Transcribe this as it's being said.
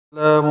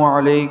السلام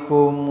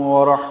عليكم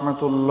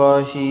ورحمة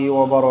الله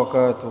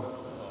وبركاته.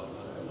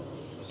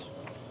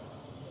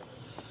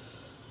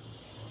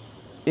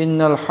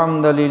 إن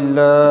الحمد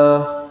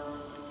لله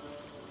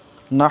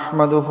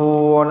نحمده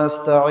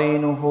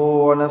ونستعينه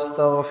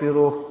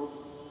ونستغفره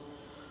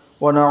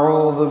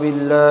ونعوذ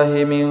بالله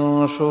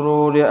من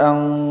شرور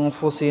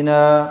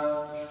أنفسنا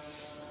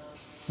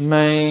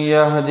من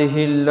يهده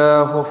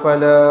الله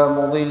فلا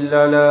مضل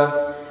له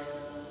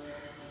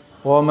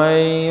ومن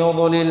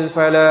يضلل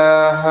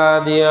فلا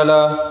هادي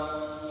له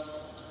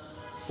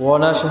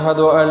ونشهد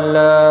أن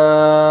لا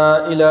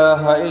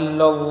إله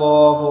إلا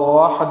الله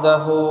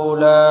وحده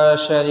لا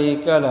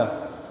شريك له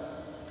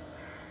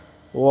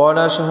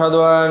ونشهد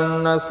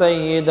أن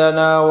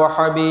سيدنا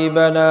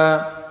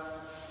وحبيبنا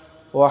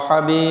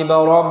وحبيب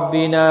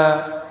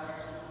ربنا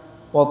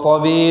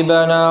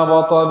وطبيبنا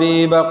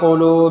وطبيب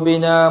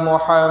قلوبنا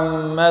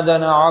محمدا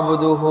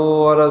عبده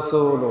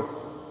ورسوله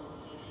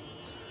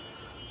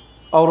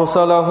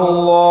أرسله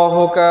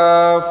الله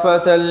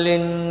كافة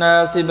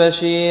للناس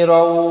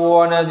بشيرا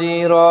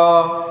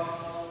ونذيرا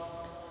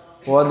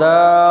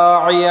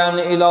وداعيا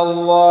إلى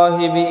الله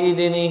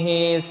بإذنه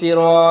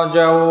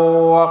سراجا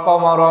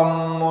وقمرا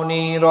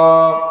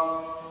منيرا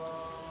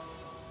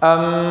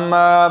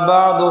أما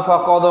بعد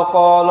فقد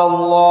قال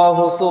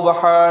الله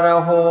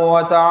سبحانه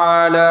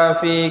وتعالى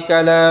في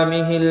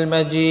كلامه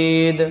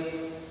المجيد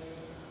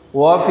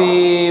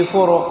وفي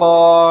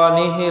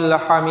فرقانه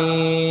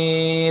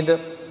الحميد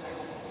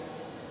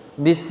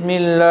بسم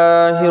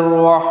الله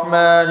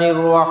الرحمن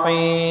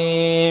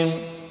الرحيم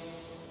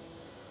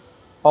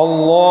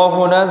الله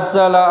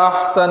نزل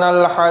أحسن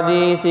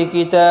الحديث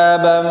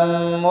كتابا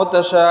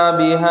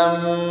متشابها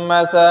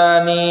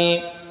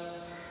مثاني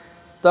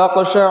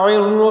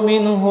تقشعر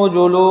منه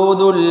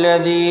جلود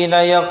الذين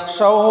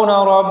يخشون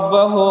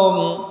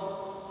ربهم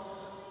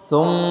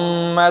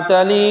ثم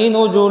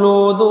تلين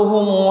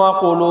جلودهم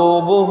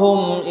وقلوبهم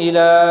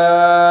إلى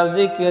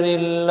ذكر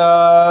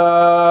الله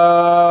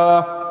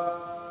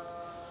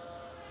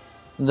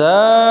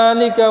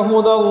ذلك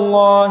هدى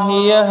الله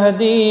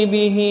يهدي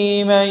به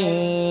من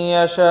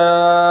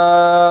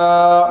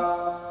يشاء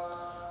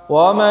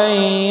ومن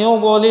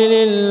يضلل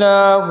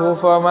الله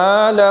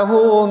فما له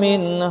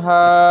من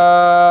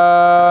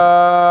هاد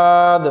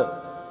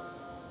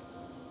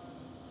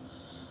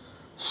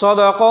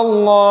صدق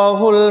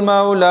الله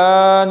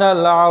المولانا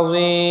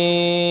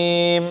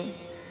العظيم.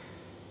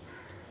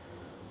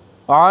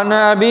 عن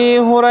أبي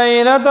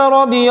هريرة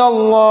رضي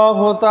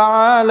الله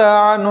تعالى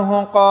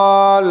عنه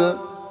قال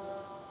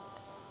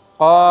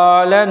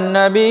قال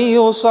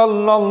النبي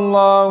صلى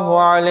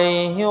الله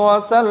عليه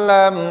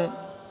وسلم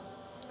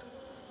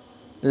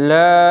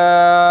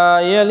لا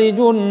يلج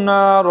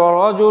النار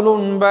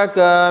رجل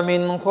بكى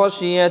من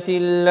خشية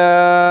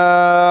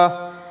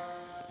الله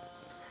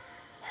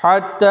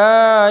حتى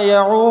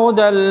يعود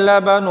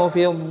اللبن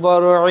في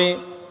الضرع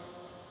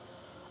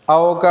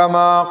أو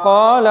كما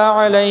قال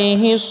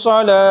عليه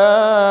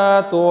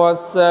الصلاة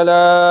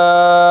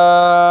والسلام.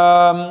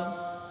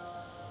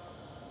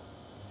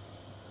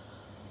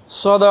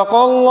 صدق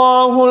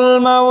الله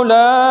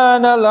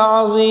المولانا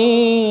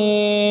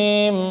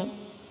العظيم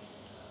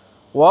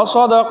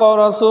وصدق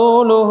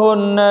رسوله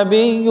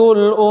النبي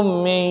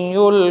الأمي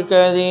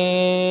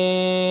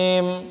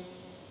الكريم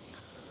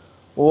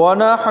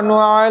ونحن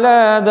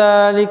على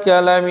ذلك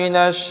لمن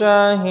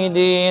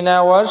الشاهدين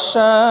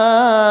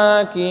والشاكرين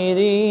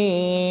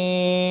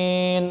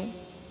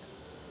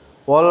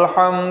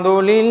والحمد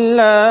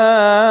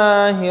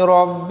لله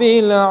رب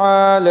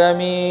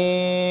العالمين.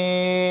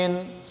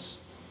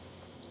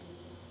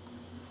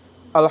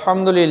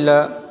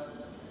 আলহামদুলিল্লাহ,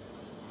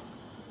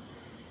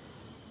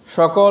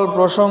 সকল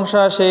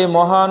প্রশংসা সেই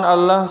মহান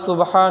আল্লাহ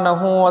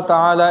সুবহানাহু ওয়া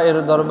তাআলা এর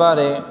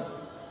দরবারে,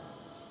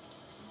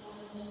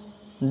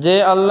 যে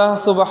আল্লাহ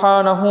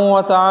সুবহানাহু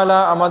ওয়া তাআলা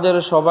আমাদের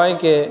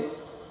সবাইকে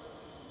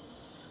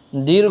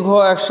দীর্ঘ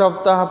এক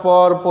সপ্তাহ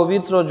পর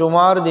পবিত্র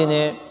জুমার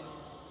দিনে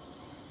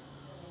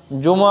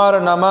জুমার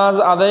নামাজ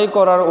আদায়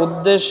করার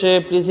উদ্দেশ্যে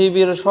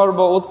পৃথিবীর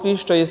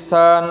সর্বোৎকৃষ্ট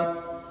স্থান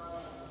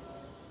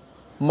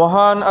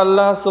মহান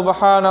আল্লাহ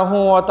সুবহানাহু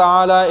ওয়া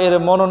তাআলা এর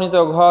মনোনীত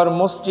ঘর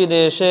মসজিদে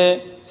এসে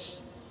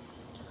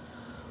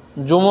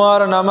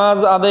জুমার নামাজ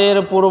আদায়ের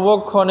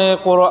পূর্বক্ষণে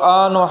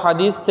কোরআন ও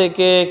হাদিস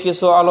থেকে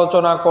কিছু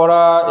আলোচনা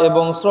করা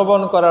এবং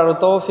শ্রবণ করার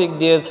তৌফিক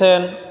দিয়েছেন,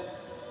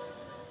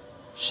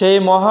 সেই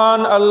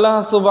মহান আল্লাহ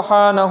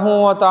সুবহানাহু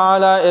ওয়া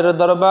তাআলা এর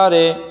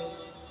দরবারে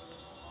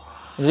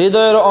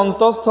হৃদয়ের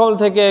অন্তঃস্থল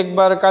থেকে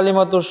একবার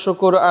কালিমাতুশ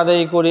শুকর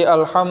আদায় করি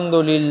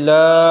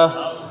আলহামদুলিল্লাহ।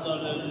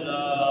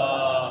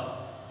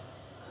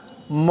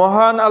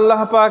 মহান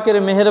আল্লাহ পাকের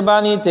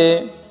মেহেরবানিতে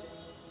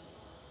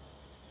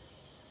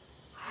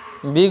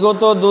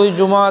বিগত 2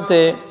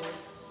 জুমাতে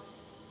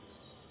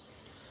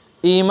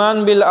ঈমান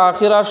বিল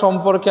আখিরা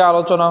সম্পর্কে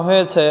আলোচনা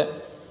হয়েছে।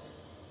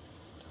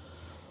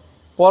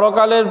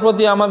 পরকালের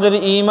প্রতি আমাদের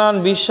ঈমান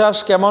বিশ্বাস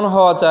কেমন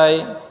হওয়া চাই,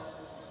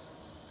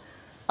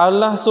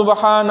 আল্লাহ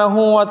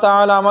সুবহানাহু ওয়া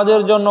তাআলা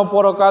আমাদের জন্য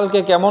পরকালকে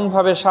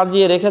কেমনভাবে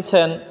সাজিয়ে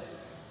রেখেছেন,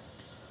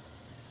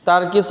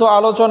 তার কিছু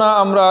আলোচনা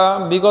আমরা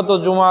বিগত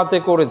জুমাতে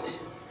করেছি।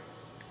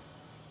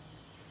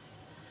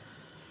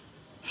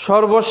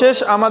 সর্বশেষ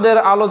আমাদের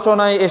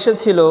আলোচনায়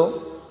এসেছিল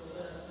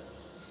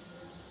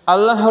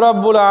আল্লাহ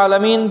রাব্বুল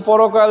আলামিন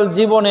পরকাল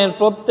জীবনের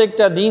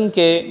প্রত্যেকটা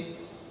দিনকে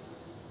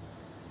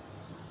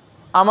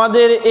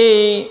আমাদের এই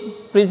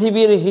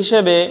পৃথিবীর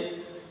হিসেবে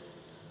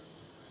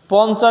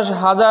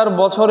 50,000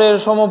 বছরের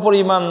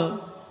সমপরিমাণ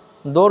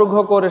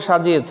দৈর্ঘ্য করে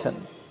সাজিয়েছেন।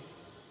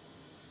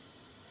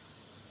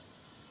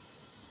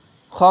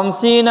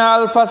 50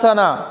 আলফা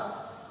সানা,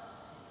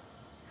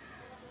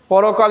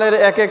 পরকালের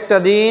এক একটা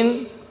দিন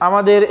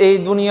আমাদের এই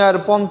দুনিয়ার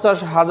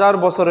 50,000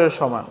 বছরের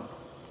সমান।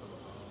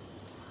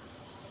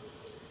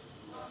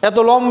 এত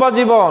লম্বা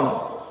জীবন।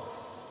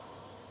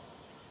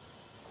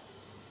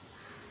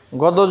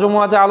 গত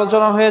জুমাতে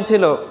আলোচনা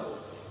হয়েছিল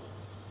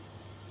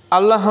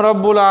আল্লাহ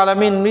রাব্বুল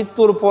আলামিন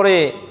মৃত্যুর পরে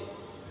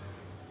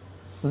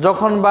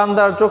যখন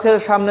বান্দার চোখের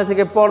সামনে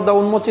থেকে পর্দা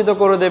উন্মোচিত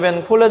করে দেবেন,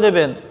 খুলে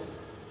দেবেন,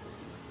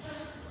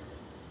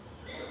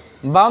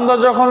 বান্দা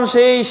যখন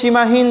সেই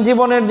সীমাহীন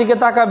জীবনের দিকে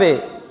তাকাবে,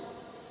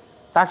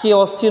 তাকিয়ে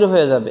অস্থির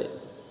হয়ে যাবে।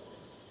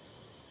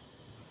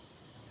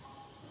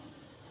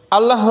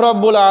 আল্লাহ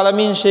রাব্বুল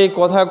আলামিন সেই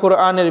কথা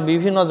কোরআনের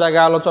বিভিন্ন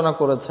জায়গায় আলোচনা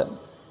করেছেন।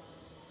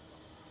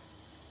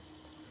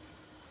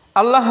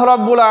 আল্লাহ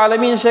রাব্বুল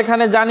আলামিন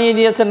সেখানে জানিয়ে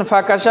দিয়েছেন,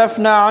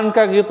 ফাকাশাফনা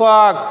আনকা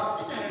গিতাক।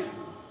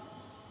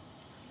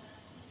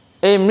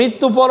 এই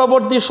মৃত্যু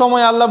পরবর্তী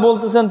সময় আল্লাহ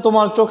বলতেছেন,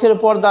 তোমার চোখের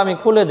পর্দা আমি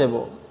খুলে দেব,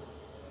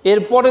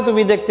 এরপরে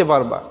তুমি দেখতে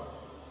পারবা।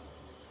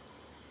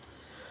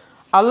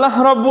 আল্লাহ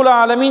রাব্বুল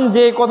আলামিন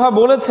যে কথা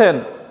বলেছেন,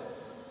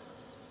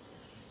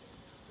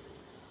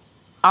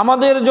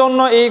 আমাদের জন্য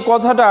এই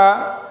কথাটা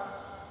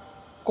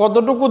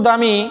কতটুকু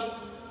দামি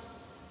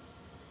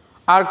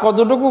আর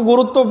কতটুকু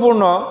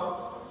গুরুত্বপূর্ণ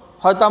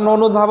হয়তো আমরা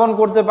অনুধাবন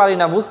করতে পারি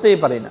না, বুঝতেই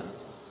পারি না।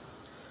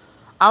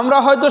 আমরা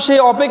হয়তো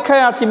সেই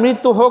অপেক্ষায় আছি,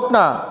 মৃত্যু হোক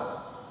না,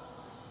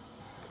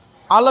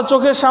 আল্লাহ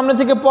চোখের সামনে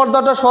থেকে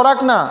পর্দাটা সরাক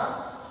না,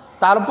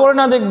 তারপরে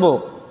না দেখব।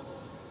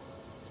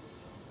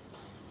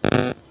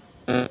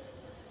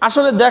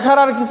 আসলে দেখার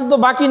আর কিছু তো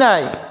বাকি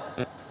নাই,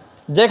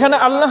 যেখানে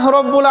আল্লাহ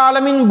রাব্বুল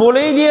আলামিন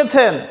বলেই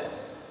দিয়েছেন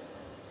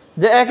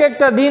যে এক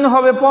একটা দিন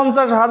হবে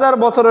 50,000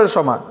 বছরের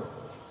সমান।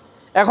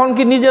 এখন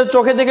কি নিজের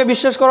চোখে দেখে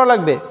বিশ্বাস করা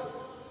লাগবে?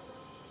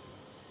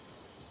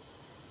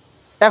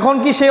 এখন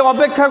কি সেই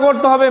অপেক্ষা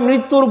করতে হবে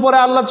মৃত্যুর পরে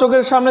আল্লাহ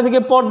চোখের সামনে থেকে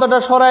পর্দাটা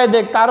সরায়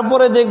দেখ,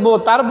 তারপরে দেখব,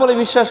 তারপরে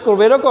বিশ্বাস করব?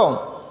 এরকম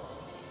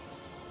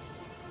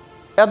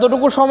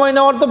এতটুকু সময়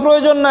নেওয়ার তো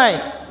প্রয়োজন নাই।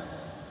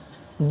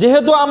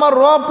 যেহেতু আমার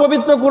রব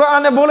পবিত্র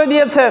কুরআনে বলে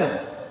দিয়েছেন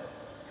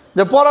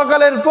যে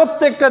পরকালের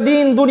প্রত্যেকটা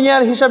দিন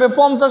দুনিয়ার হিসাবে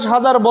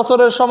 50,000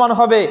 বছরের সমান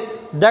হবে,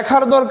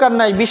 দেখার দরকার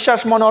নাই, বিশ্বাস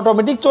মনে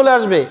অটোমেটিক চলে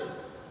আসবে।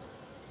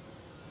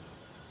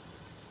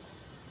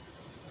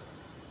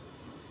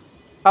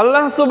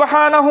 আল্লাহ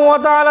সুবহানাহু ওয়া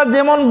তাআলা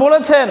যেমন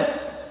বলেছেন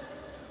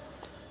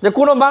যে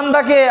কোনো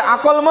বান্দাকে,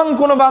 আকলমন্দ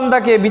কোনো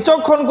বান্দাকে,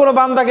 বিচক্ষণ কোনো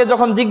বান্দাকে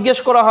যখন জিজ্ঞেস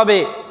করা হবে,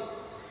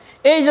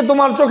 এই যে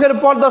তোমার চোখের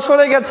পর্দা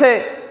সরে গেছে,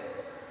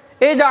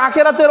 এই যে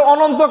আখিরাতের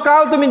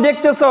অনন্তকাল তুমি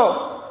দেখতেছো,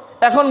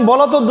 এখন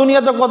বলো তো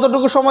দুনিয়াতে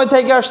কতটুকু সময়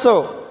থেকে আসছো?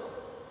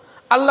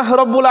 আল্লাহ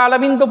রাব্বুল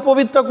আলামিন তো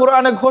পবিত্র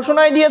কোরআনে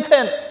ঘোষণাই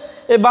দিয়েছেন।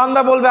 এই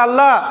বান্দা বলবে,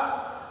 আল্লাহ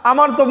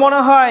আমার তো মনে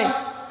হয়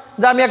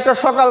যে আমি একটা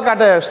সকাল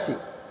কাটায় আসছি,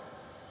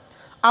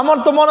 আমার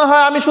তো মনে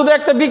হয় আমি শুধু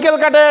একটা বিকেল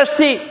কাটায়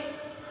আসছি।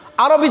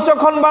 আরো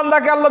বিচক্ষণ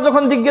বান্দাকে আল্লাহ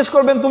যখন জিজ্ঞেস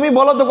করবেন, তুমি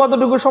বলো তো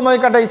কতটুকু সময়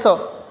কাটাইছ,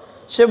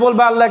 সে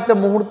বলবে, আল্লাহ একটা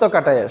মুহূর্ত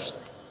কাটায়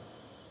আসছি।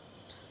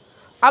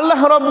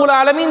 আল্লাহ রাব্বুল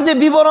আলামিন যে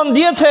বিবরণ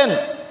দিয়েছেন,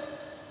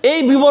 এই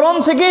বিবরণ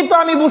থেকেই তো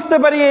আমি বুঝতে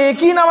পারি,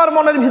 একই আমার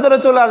মনের ভিতরে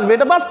চলে আসবে,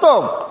 এটা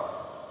বাস্তব।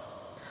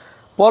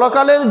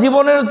 পরকালের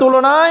জীবনের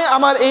তুলনায়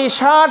আমার এই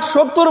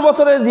 60-70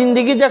 বছরের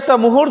জিন্দেগি যে একটা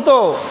মুহূর্ত,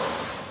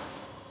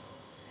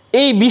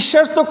 এই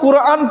বিশ্বাস তো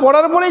কোরআন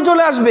পড়ার পরেই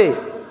চলে আসবে।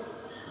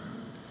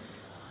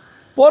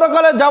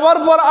 পরকালে যাওয়ার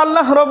পর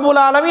আল্লাহ রাব্বুল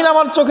আলামিন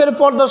আমার চোখের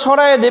পর্দা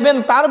সরায় দেবেন,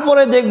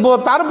 তারপরে দেখব,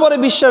 তারপরে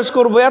বিশ্বাস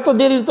করব। এত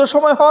দেরির তো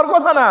সময় হওয়ার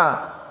কথা না।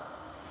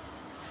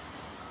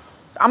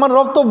 আমার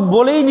রব তো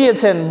বলেই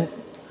দিয়েছেন,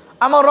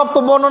 আমার রব তো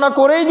বর্ণনা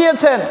করেই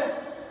দিয়েছেন,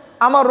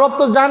 আমার রব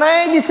তো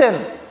জানাই দিয়েছেন,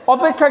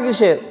 অপেক্ষা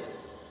কিসের?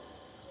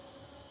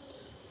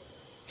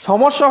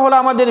 সমস্যা হলো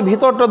আমাদের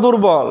ভিতরটা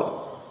দুর্বল,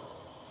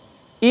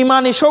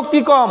 ইমানি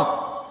শক্তি কম।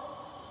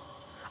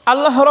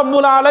 আল্লাহ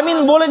রাব্বুল আলামিন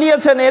বলে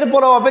দিয়েছেন,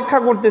 এরপরে অপেক্ষা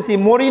করতেছি,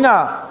 মরি না,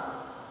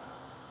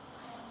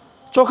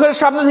 চোখের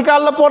সামনে থেকে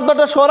আল্লাহ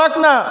পর্দাটা সরাক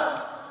না,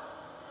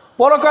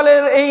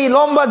 পরকালের এই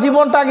লম্বা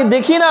জীবনটা আগে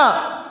দেখি না,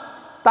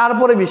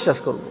 তারপরে বিশ্বাস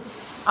করব।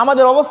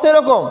 আমাদের অবস্থা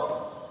এরকম।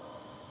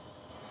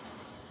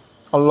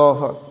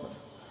 আল্লাহু আকবার।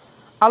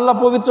 আল্লাহ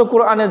পবিত্র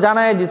কোরআনে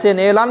জানায় দিয়েছেন,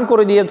 এলান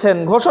করে দিয়েছেন,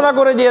 ঘোষণা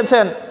করে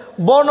দিয়েছেন,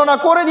 বর্ণনা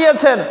করে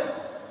দিয়েছেন,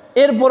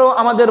 এরপরেও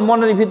আমাদের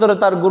মনের ভিতরে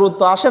তার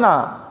গুরুত্ব আসে না,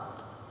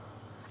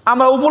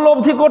 আমরা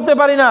উপলব্ধি করতে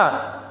পারি না।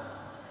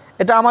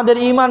 এটা আমাদের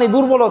ঈমানি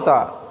দুর্বলতা।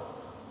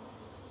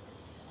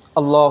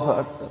 আল্লাহু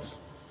আকবার।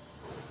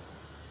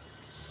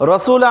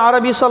 রাসূল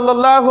আরবি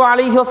সাল্লাল্লাহু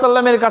আলাইহি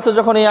ওয়াসাল্লামের কাছে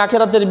যখন এই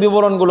আখিরাতের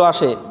বিবরণগুলো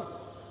আসে,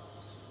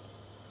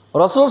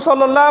 রাসূল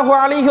সাল্লাল্লাহু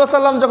আলাইহি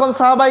ওয়াসাল্লাম যখন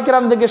সাহাবায়ে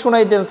কেরামদেরকে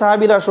শোনাইতেন,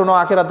 সাহাবীরা শোনো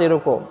আখিরাতে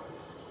এরকম।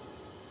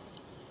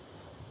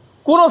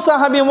 কোন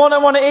সাহাবী মনে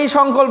মনে এই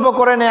সংকল্প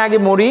করে নেয় আগে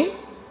মরি,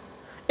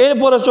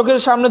 এরপরে চোখের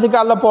সামনে থেকে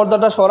আল্লাহ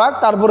পর্দাটা সরাক,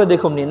 তারপরে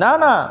দেখুমনি। না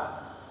না,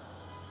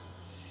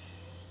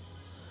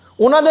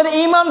 ওনাদের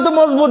ঈমান তো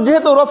মজবুত,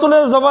 যেহেতু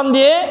রাসূলের জবান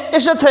দিয়ে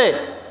এসেছে,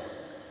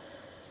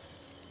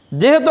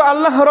 যেহেতু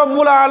আল্লাহ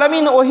রাব্বুল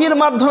আলামিন ওহীর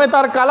মাধ্যমে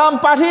তার কালাম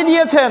পাঠিয়ে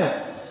দিয়েছেন,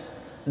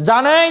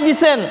 জানাই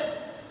দিয়েছেন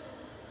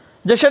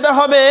যে সেটা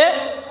হবে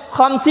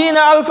 50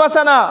 আলফা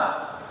সানা,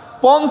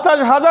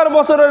 50,000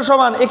 বছরের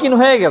সমান, একিন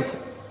হয়ে গেছে।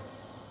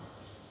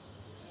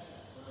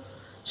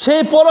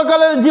 সেই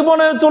পরকালের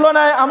জীবনের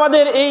তুলনায়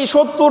আমাদের এই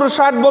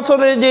 70-60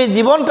 বছরের যে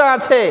জীবনটা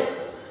আছে,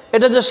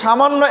 এটা যে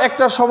সামান্য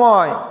একটা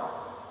সময়,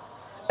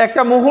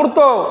 একটা মুহূর্ত,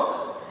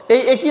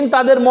 এই একিন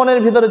তাদের মনের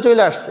ভিতরে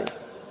চলে আসছে।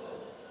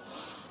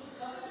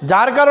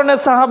 যার কারণে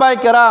সাহাবায়ে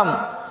কেরাম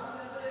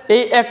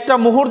এই একটা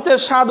মুহূর্তের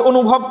স্বাদ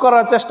অনুভব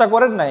করার চেষ্টা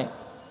করেন নাই।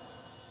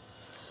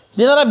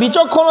 যারা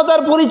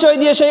বিচক্ষণতার পরিচয়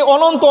দিয়ে সেই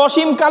অনন্ত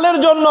অসীম কালের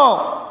জন্য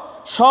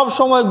সব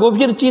সময়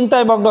গভীর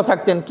চিন্তায় মগ্ন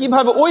থাকতেন,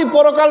 কিভাবে ওই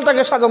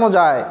পরকালটাকে সাজানো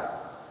যায়,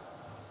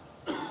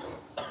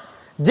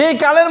 যেই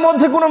কালের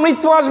মধ্যে কোনো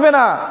মৃত্যু আসবে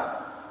না,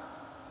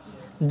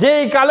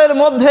 যেই কালের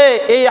মধ্যে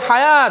এই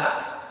হায়াত,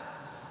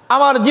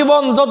 আমার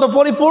জীবন যত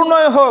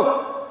পরিপূর্ণই হোক,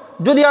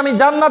 যদি আমি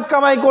জান্নাত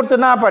কামাই করতে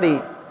না পারি,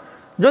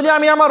 যদি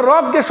আমি আমার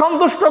রবকে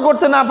সন্তুষ্ট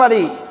করতে না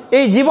পারি,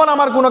 এই জীবন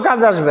আমার কোনো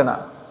কাজ আসবে না।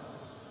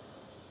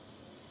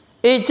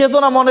 এই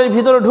চেতনা মনের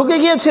ভিতরে ঢুকে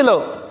গিয়েছিল,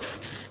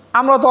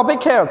 আমরা তো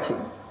অপেক্ষায় আছি।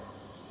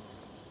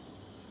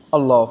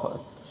 আল্লাহু আকবার,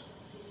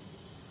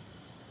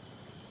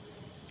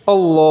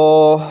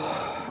 আল্লাহ,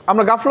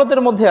 আমরা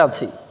গাফলতের মধ্যে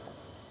আছি।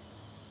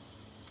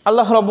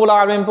 আল্লাহ রাব্বুল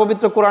আলামিন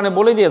পবিত্র কোরআনে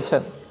বলে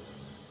দিয়েছেন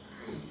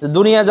যে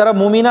দুনিয়া যারা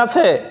মুমিন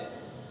আছে,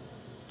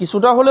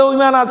 কিছুটা হলেও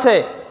ঈমান আছে,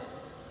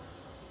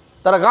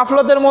 তারা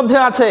গাফলতের মধ্যে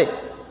আছে,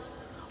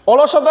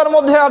 অলসতার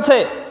মধ্যে আছে।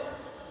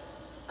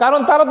 কারণ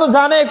তারা তো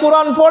জানে,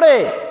 কোরআন পড়ে,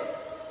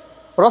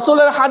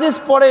 রাসূলের হাদিস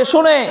পড়ে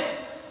শুনে,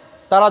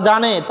 তারা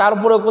জানে,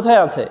 তারপরে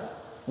কোথায় আছে?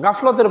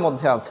 গাফলতের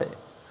মধ্যে আছে,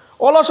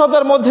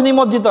 অলসতার মধ্যে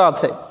নিমজ্জিত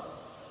আছে।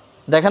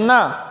 দেখেন না,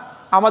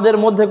 আমাদের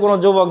মধ্যে কোনো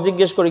যুবক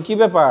জিজ্ঞেস করি, কি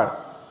ব্যাপার,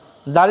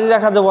 দাড়ি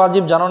রাখা যে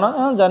ওয়াজিব জানো না?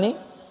 হ্যাঁ জানি।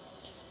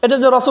 এটা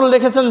যে রাসূল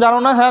লিখেছেন জানো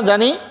না? হ্যাঁ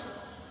জানি।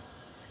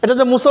 এটা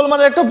যে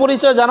মুসলমানের একটা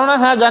পরিচয় জানো না?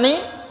 হ্যাঁ জানি।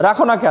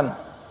 রাখো না কেন?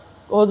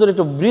 ও হুজুর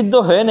একটু বৃদ্ধ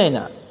হয়ে নেই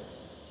না,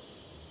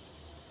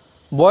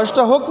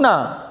 বয়সটা হোক না।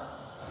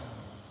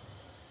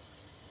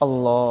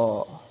 আল্লাহ,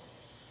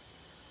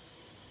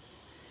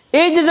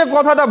 এই যে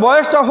কথাটা,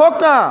 বয়সটা হোক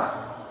না,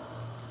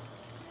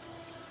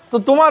 তো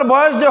তোমার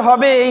বয়স যে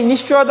হবে এই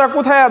নিশ্চয়তা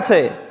কোথায় আছে?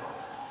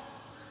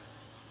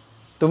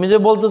 তুমি যে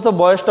বলতেছো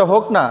বয়সটা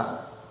হোক না,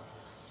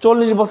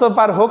 40 বছর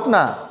পার হোক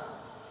না,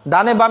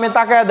 ডানে বামে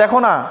তাকায় দেখো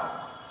না,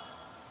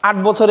 8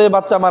 বছরের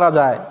বাচ্চা মারা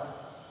যায়।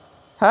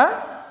 হ্যাঁ,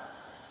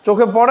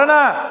 চোখে পড়ে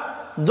না?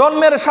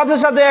 জন্মের সাথে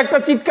সাথে একটা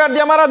চিৎকার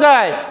দিয়ে মারা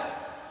যায়,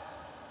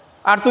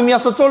 আর তুমি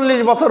আছো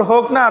 40 বছর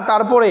হোক না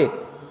তারপরে।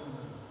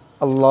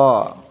 আল্লাহ,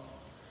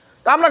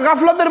 তা আমরা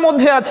গাফলতের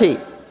মধ্যে আছি,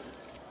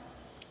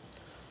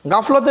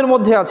 গাফলতের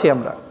মধ্যে আছি,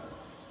 আমরা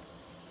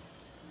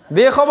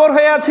বেখবর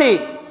হয়ে আছি।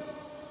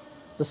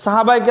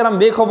 সাহাবায়ে কেরাম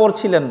বেখবর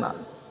ছিলেন না।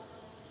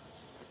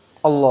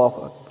 আল্লাহু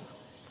আকবার।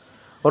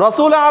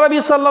 রাসূল আরবি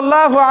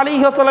সাল্লাল্লাহু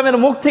আলাইহি ওয়াসাল্লামের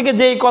মুখ থেকে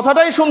যেই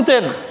কথাটাই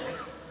শুনতেন,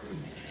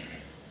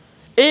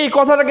 এই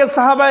কথাটাকে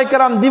সাহাবায়ে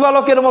কেরাম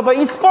দিবালোকের মতো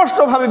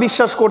স্পষ্টভাবে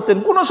বিশ্বাস করতেন,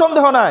 কোনো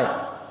সন্দেহ নাই,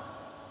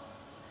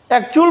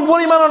 এক চুল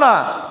পরিমাণও না।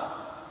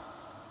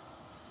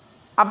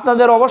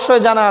 আপনাদের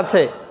অবশ্যই জানা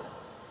আছে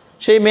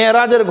সেই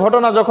মেরাজের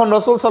ঘটনা, যখন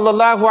রাসূল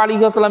সাল্লাল্লাহু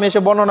আলাইহি ওয়াসাল্লাম এসে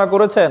বর্ণনা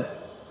করেছেন,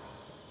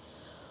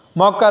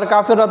 মক্কার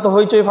কাফেররা তো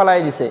হইচই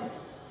ফালাই দিছে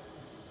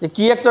যে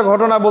কি একটা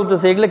ঘটনা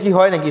বলতেছে, এগুলো কি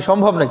হয় নাকি,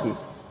 সম্ভব নাকি?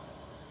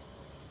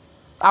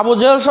 আবু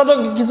জেহেল সহ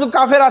কিছু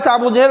কাফের আছে,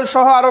 আবু জেহেল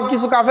সহ আরো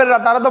কিছু কাফেররা,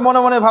 তারা তো মনে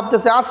মনে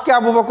ভাবতেছে আজকে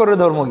আবু বকরের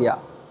ধর্ম গিয়া,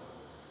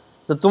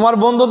 তো তোমার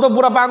বন্ধু তো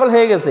পুরা পাগল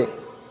হয়ে গেছে,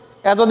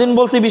 এতদিন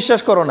বলছি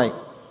বিশ্বাস করো নাই।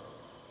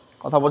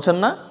 কথা বলছেন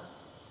না?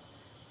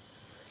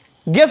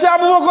 গেছে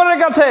আবু বকরের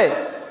কাছে,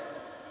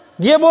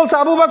 গিয়ে বলছে,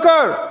 আবু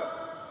বকর,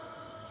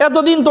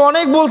 এতদিন তো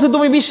অনেক বলছি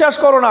তুমি বিশ্বাস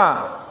করো না,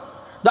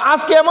 তো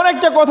আজকে এমন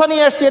একটা কথা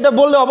নিয়ে আসছি, এটা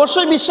বললে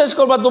অবশ্যই বিশ্বাস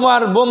করবা,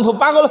 তোমার বন্ধু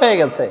পাগল হয়ে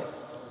গেছে।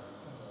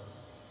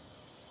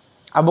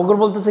 আবু বকর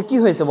বলতেছে, কি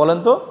হয়েছে বলেন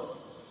তো?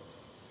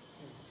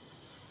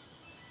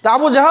 তা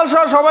আবু জাহাল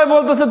সহ সবাই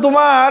বলতেছে,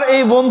 তোমার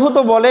এই বন্ধু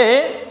তো বলে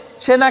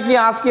সে নাকি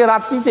আজকে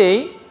রাত্রিতেই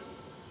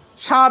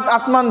 7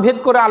 আসমান ভেদ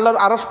করে আল্লাহর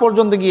আরশ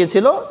পর্যন্ত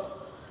গিয়েছিল,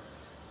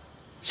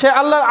 সে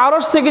আল্লাহর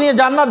আরশ থেকে নিয়ে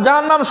জান্নাত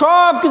জাহান্নাম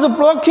সব কিছু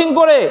প্রদক্ষিণ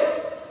করে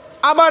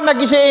আবার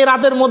নাকি সে এই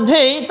রাতের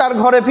মধ্যেই তার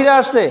ঘরে ফিরে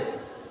আসছে।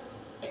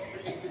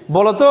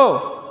 বলো তো,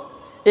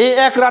 এই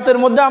এক রাতের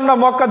মধ্যে আমরা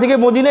মক্কা থেকে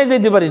মদিনায়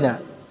যেতে পারি না,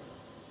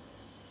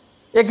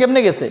 এ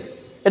কেমনে গেছে?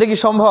 এটা কি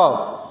সম্ভব?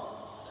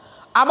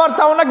 আবার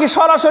তাও নাকি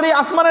সরাসরি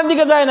আসমানের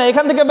দিকে যায় না,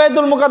 এখান থেকে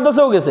বাইতুল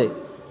মুকাদ্দাসেও গেছে।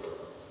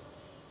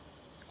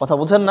 কথা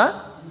বুঝেন না?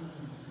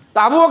 তা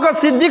আবু বকর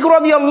সিদ্দিক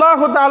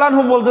রাদিয়াল্লাহু তাআলা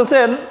আনহু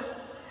বলতেছেন,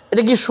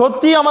 এটা কি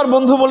সত্যি আমার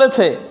বন্ধু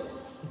বলেছে?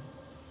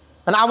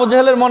 মানে আবু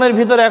জাহেলের মনের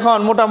ভিতরে এখন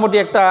মোটামুটি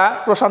একটা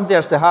প্রশান্তি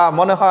আসছে। হ্যাঁ,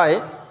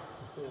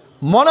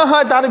 মনে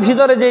হয় তার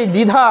ভিতরে যেই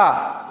দ্বিধা,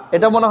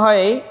 এটা মনে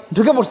হয়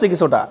ঢুকে পড়ছে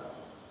কিছুটা।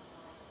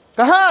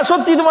 হ্যাঁ,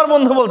 সত্যি তোমার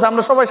বন্ধু বলছে,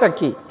 আমরা সবাই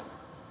সাক্ষী।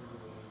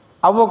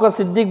 আবু বকর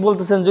সিদ্দিক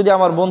বলতেছেন, যদি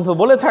আমার বন্ধু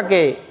বলে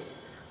থাকে,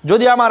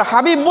 যদি আমার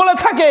হাবিব বলে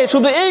থাকে,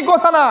 শুধু এই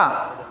কথা না,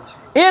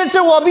 এর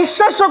চেয়ে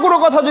অবিশ্বাস্য কোনো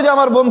কথা যদি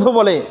আমার বন্ধু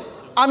বলে,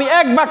 আমি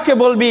এক বাক্যে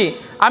বলবি,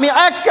 আমি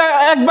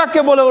এক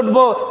বাক্যে বলে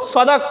উঠবো,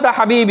 সাদাক্তা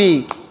হাবিবি,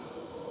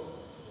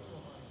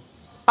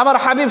 আমার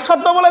হাবিব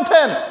সত্য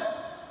বলেছেন।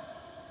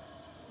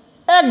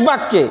 এক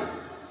বাক্যে।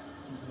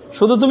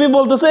 শুধু তুমি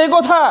বলতেছো এই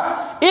কথা,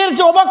 এর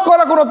চেয়ে অবাক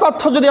করা কোনো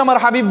তথ্য যদি আমার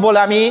হাবিব বলে,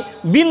 আমি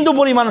বিন্দু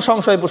পরিমাণ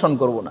সংশয় পোষণ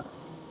করব না।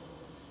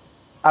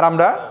 আর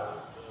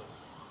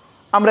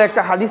আমরা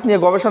একটা হাদিস নিয়ে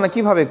গবেষণা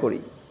কিভাবে করি?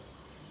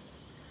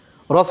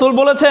 রাসূল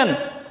বলেছেন,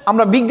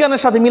 আমরা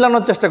বিজ্ঞানের সাথে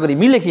মিলানোর চেষ্টা করি,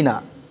 মিলে কিনা।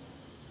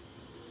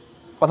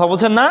 কথা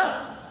বলছেন না?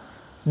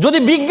 যদি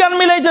বিজ্ঞান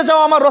মিলাইতে চাও,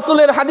 আমার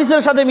রাসূলের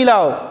হাদিসের সাথে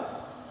মিলাও।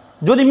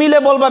 যদি মিলে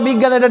বলবা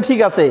বিজ্ঞান এটা ঠিক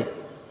আছে,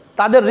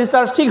 তাদের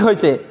রিসার্চ ঠিক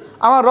হয়েছে।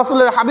 আমার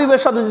রাসূলের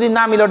হাবিবের সাথে যদি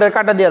না মিলে, ওটা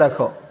কাটা দিয়ে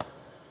রাখো।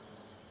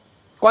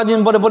 কয়দিন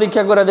পরে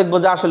পরীক্ষা করে দেখবো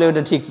যে আসলে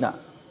ওটা ঠিক না,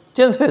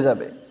 চেঞ্জ হয়ে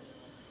যাবে।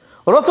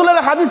 রাসূলের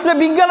হাদিসে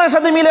বিজ্ঞানের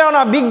সাথে মিলাও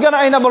না, বিজ্ঞান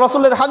আইনা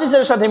রাসূলের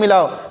হাদিসের সাথে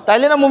মিলাও,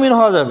 তাইলে না মুমিন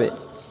হওয়া যাবে।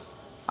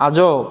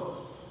 আজব।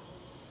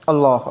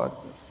 আল্লাহু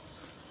আকবার।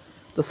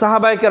 তো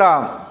সাহাবায়ে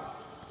কেরাম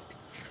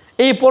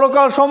এই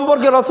পরকাল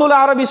সম্পর্কে রাসূল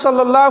আরবি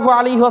সাল্লাল্লাহু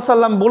আলাইহি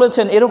ওয়াসাল্লাম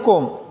বলেছেন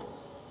এরকম।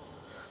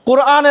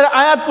 কোরআনের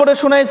আয়াত পড়ে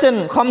শুনাইছেন,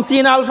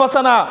 50 আলফা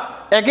সানা,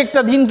 এক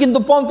একটা দিন কিন্তু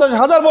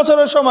 50,000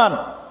 বছরের সমান।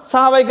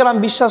 সাহাবায়ে কেরাম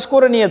বিশ্বাস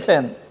করে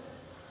নিয়েছেন।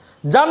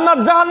 জান্নাত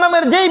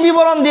জাহান্নামের যেই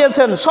বিবরণ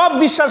দিয়েছেন সব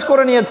বিশ্বাস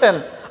করে নিয়েছেন।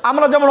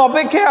 আমরা যেমন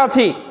অপেক্ষায়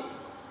আছি,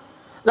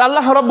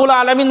 আল্লাহ রাব্বুল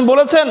আলামিন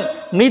বলেছেন,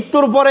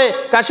 মৃত্যুর পরে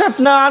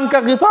কাশাফনা আনকা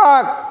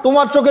গিতাক,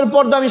 তোমার চোখের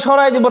পর্দা আমি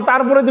সরাই দিব,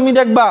 তারপরে তুমি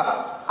দেখবা।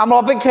 আমরা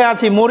অপেক্ষায়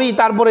আছি, মরি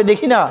তারপরে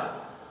দেখি না।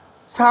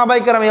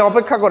 সাহাবায়ে কেরাম এই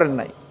অপেক্ষা করেন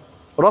নাই।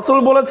 রাসূল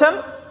বলেছেন,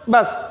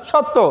 বাস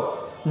সত্য,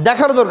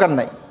 দেখার দরকার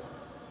নাই।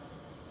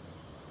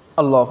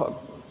 আল্লাহু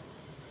আকবার।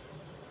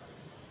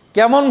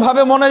 কেমন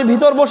ভাবে মনের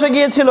ভিতর বসে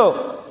গিয়েছিল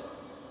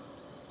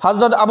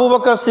হযরত আবু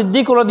বকর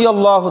সিদ্দিক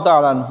রাদিয়াল্লাহু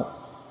তাআলা আনহু,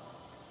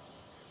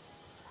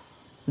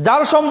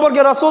 যার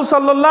সম্পর্কে রাসূল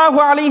সাল্লাল্লাহু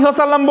আলাইহি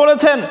ওয়াসাল্লাম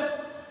বলেছেন,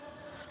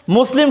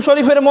 মুসলিম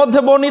শরীফের মধ্যে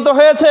বর্ণিত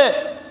হয়েছে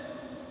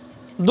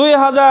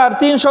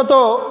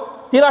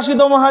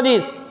 2383তম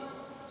হাদিস,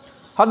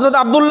 হযরত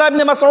আব্দুল্লাহ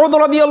ইবনে মাসউদ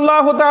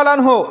রাদিয়াল্লাহু তাআলা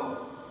আনহু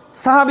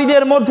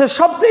সাহাবীদের মধ্যে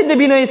সবচেয়ে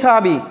বিনয়ী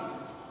সাহাবী,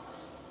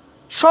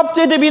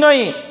 সবচেয়ে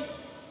বিনয়ী।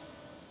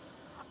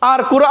 আর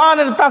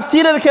কুরআনের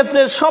তাফসীরের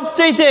ক্ষেত্রে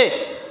সবচেয়ে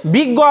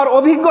বিজ্ঞ আর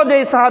অভিজ্ঞ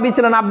যেই সাহাবী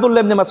ছিলেন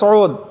আব্দুল্লাহ ইবনে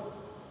মাসউদ।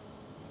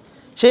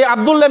 সেই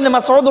আব্দুল্লাহ ইবনে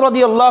মাসউদ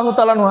রাদিয়াল্লাহু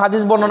তাআলা আনহু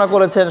হাদিস বর্ণনা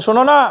করেছেন,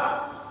 শোনো না,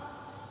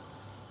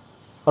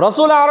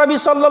 রাসূল আরবি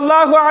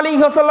সাল্লাল্লাহু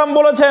আলাইহি ওয়াসাল্লাম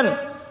বলেছেন,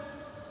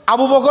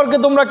 আবু বকরকে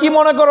তোমরা কি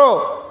মনে করো?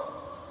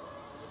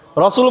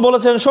 রাসূল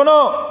বলেছেন, শোনো,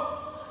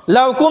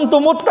 লাউ কুনতু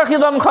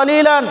মুত্তাখিদান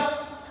খালিলান,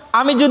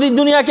 আমি যদি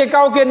দুনিয়াকে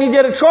কাউকে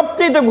নিজের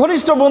সবচেয়ে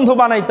ঘনিষ্ঠ বন্ধু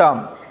বানাইতাম,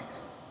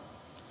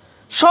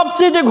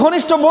 সবচেয়ে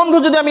ঘনিষ্ঠ বন্ধু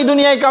যদি আমি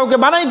দুনিয়ায় কাউকে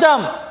বানাইতাম,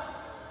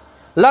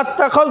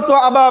 লাত্তাখাযতু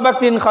আবা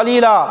বকরিন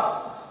খালিলা,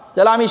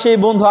 তাহলে আমি সেই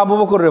বন্ধু আবু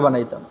বকরকে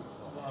বানাইতাম।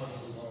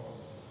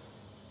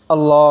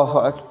 আল্লাহু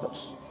আকবার।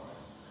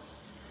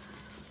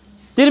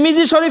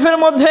 তিরমিজি শরীফের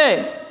মধ্যে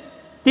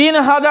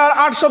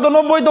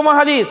 3890তম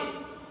হাদিস,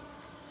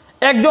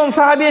 একজন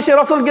সাহাবী এসে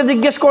রাসূলকে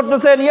জিজ্ঞেস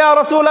করতেছেন, ইয়া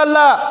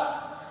রাসূলুল্লাহ,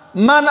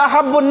 মান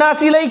আহাব্বুন নাস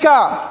ইলাইকা,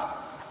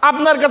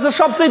 আপনার কাছে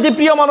সবচেয়ে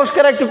প্রিয় মানুষকে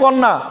একটু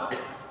কন্যা।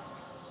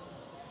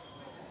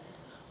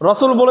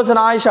 রাসূল বলেছেন,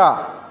 আয়েশা।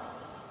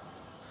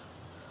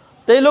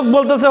 এই লোক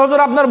বলতেছে,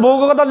 হুজুর আপনার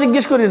বউকে কথা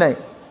জিজ্ঞেস করি নাই।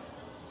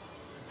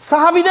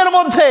 সাহাবীদের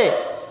মধ্যে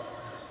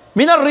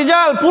মিনার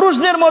রিজাল,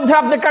 পুরুষদের মধ্যে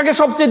আপনি কাকে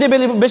সবচেয়ে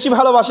বেশি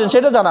ভালোবাসেন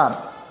সেটা জানান।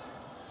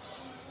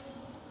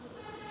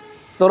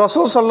 তো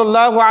রাসূল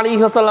সাল্লাল্লাহু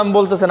আলাইহি ওয়াসাল্লাম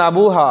বলতেছেন,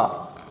 আবুহা,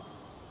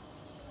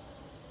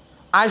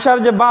 আয়েশার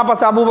যে বাপ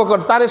আছে আবু বকর,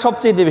 তারে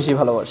সবচেয়ে বেশি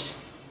ভালোবাসি।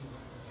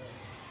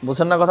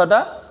 বুঝছেন না কথাটা?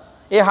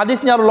 এই হাদিস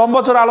নিয়ে আরো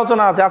লম্বা চড়া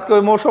আলোচনা আছে, আজকে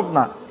ওই মৌসুম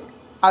না,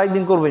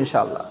 আরেকদিন করবো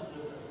ইনশাআল্লাহ।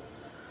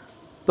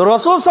 তো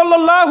রাসূল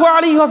সাল্লাল্লাহু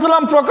আলাইহি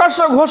ওয়াসাল্লাম প্রকাশ্য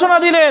ঘোষণা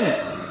দিলেন,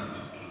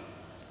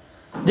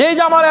 যেই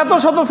যে আমার এত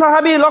শত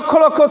সাহাবী, লক্ষ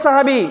লক্ষ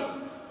সাহাবী,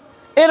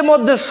 এর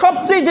মধ্যে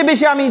সবচেয়ে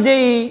বেশি আমি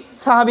যেই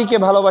সাহাবীকে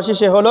ভালোবাসি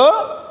সে হলো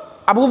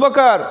আবু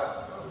বকর।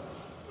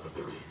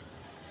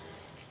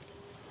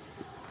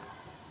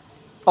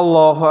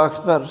 আল্লাহু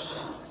আকবার।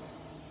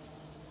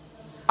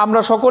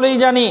 আমরা সকলেই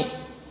জানি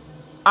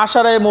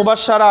আশারায়ে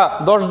মুবাশশারা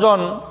 10 জন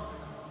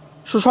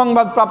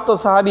সুসংবাদপ্রাপ্ত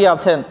সাহাবী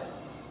আছেন,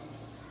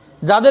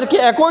 যাদেরকে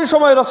একই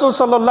সময় রাসূল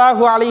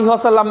সাল্লাল্লাহু আলাইহি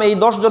ওয়াসাল্লাম এই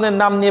 10 জনের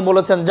নাম নিয়ে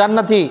বলেছেন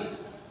জান্নাতি।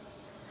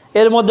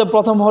 এর মধ্যে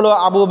প্রথম হলো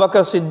আবু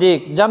বকর সিদ্দিক,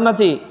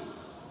 জান্নাতি।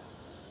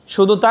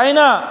 শুধু তাই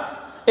না,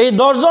 এই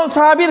 10 জন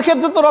সাহাবীর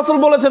ক্ষেত্রে তো রাসূল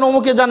বলেছেন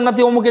অমুকে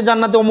জান্নাতি, অমুকে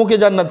জান্নাতি, অমুকে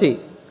জান্নাতি।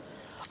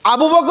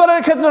 আবু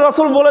বকরের ক্ষেত্রে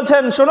রাসূল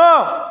বলেছেন, শোনো,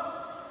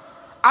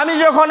 আমি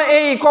যখন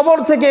এই কবর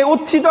থেকে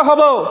উত্থিত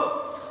হব,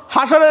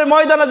 হাসরের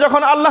ময়দানে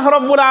যখন আল্লাহ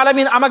রাব্বুল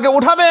আলামিন আমাকে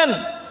উঠাবেন,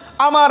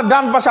 আমার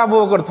ডান পাশে আবু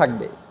বকর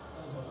থাকবে।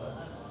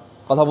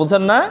 কথা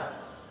বলছেন না?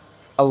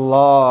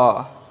 আল্লাহ,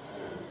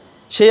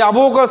 সেই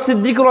আবু বকর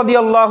সিদ্দিক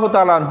রাদিয়াল্লাহু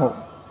তাআলা আনহু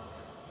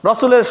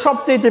রসুলের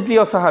সবচেয়ে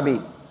প্রিয় সাহাবী,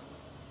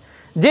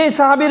 যেই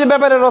সাহাবীর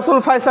ব্যাপারে রসুল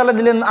ফয়সালা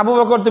দিলেন আবু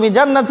বকর তুমি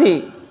জান্নাতি,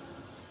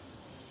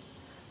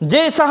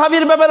 যেই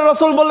সাহাবীর ব্যাপারে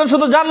রসুল বললেন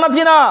শুধু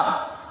জান্নাতি না,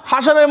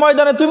 হাসরের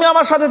ময়দানে তুমি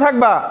আমার সাথে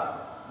থাকবা,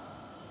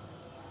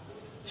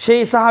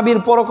 সেই সাহাবীর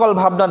পরকাল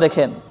ভাবনা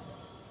দেখেন।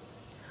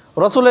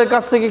 রসুলের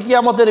কাছ থেকে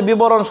কিয়ামতের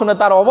বিবরণ শুনে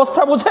তার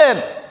অবস্থা বুঝেন।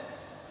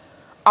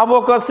 আবু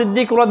বকর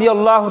সিদ্দিক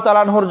রাদিয়াল্লাহু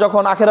তাআলা আনহুর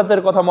যখন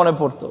আখিরাতের কথা মনে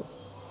পড়তো,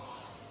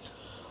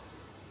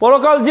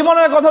 পরকাল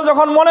জীবনের কথা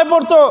যখন মনে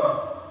পড়তো,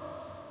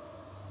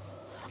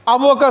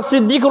 আবু বকর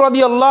সিদ্দিক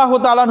রাদিয়াল্লাহু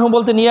তাআলা আনহু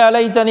বলতেন, ইয়া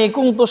লাইতানি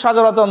কুনতু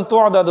শাজারাতান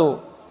তু'দাদু,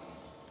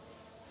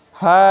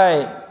 হায়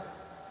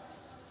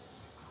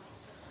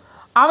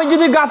আমি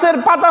যদি গাছের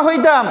পাতা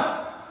হইতাম,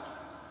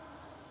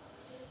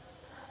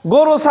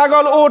 গরু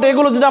ছাগল উট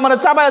এগুলো যদি আমার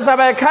চাবায়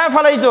চাবায় খায়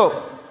ফেলাইতো,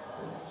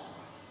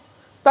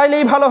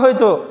 তাইলেই ভালো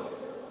হইতো,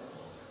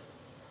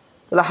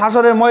 তাহলে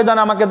হাসরের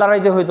ময়দানে আমাকে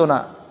দাঁড়াইতে হইতো না,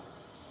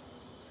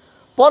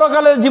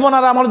 পরকালের জীবন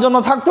আর আমার জন্য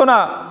থাকতো না।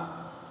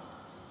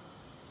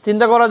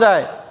 চিন্তা করা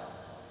যায়?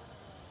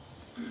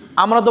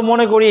 আমরা তো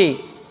মনে করি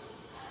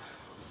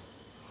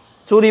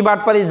চুরি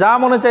বাটপারি যা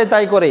মনে চায়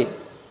তাই করে।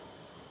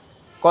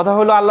 কথা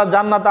হলো আল্লাহ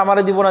জান্নাত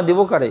আমারে দিব না, দিব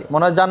কারে?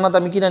 মনে হয় জান্নাত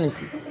আমি কিনে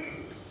নিছি।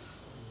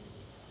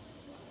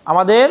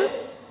 আমাদের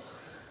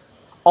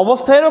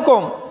অবস্থা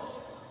এরকম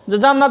যে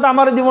জান্নাত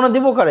আমারে দিব না,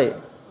 দিব কারে?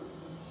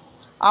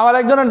 আমার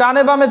একজনের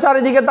ডানে বামে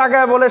চারিদিকে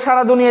তাকায় বলে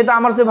সারা দুনিয়াতে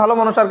আমার চেয়ে ভালো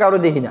মানুষ আর কাউরে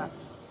দেখি না।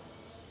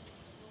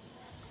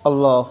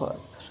 আল্লাহু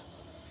আকবার।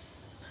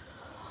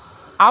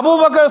 আবু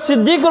বকর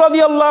সিদ্দিক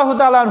রাদিয়াল্লাহু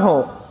তাআলা আনহু,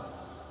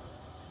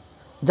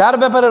 যার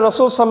ব্যাপারে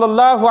রাসূল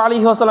সাল্লাল্লাহু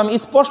আলাইহি ওয়াসাল্লাম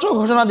স্পষ্ট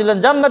ঘোষণা দিলেন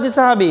জান্নাতি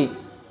সাহাবী,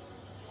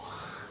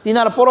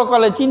 তিনার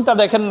পরকালে চিন্তা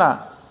দেখেন না।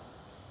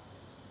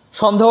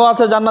 সন্দেহ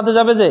আছে জান্নাতে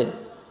যাবে যে?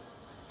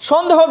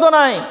 সন্দেহ তো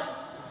নাই।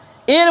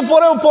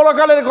 এরপরেও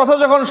পরকালের কথা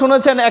যখন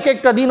শুনেছেন, এক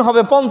একটা দিন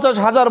হবে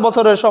 50,000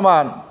 বছরের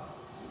সমান।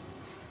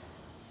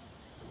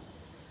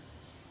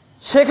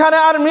 সেখানে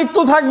আর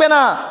মৃত্যু থাকবে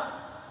না।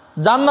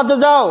 জান্নাতে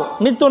যাও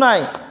মৃত্যু নাই,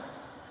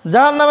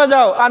 জাহান্নামে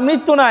যাও আর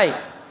মৃত্যু নাই।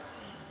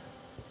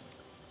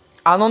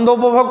 আনন্দ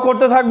উপভোগ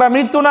করতে থাকবা,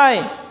 মৃত্যু নাই।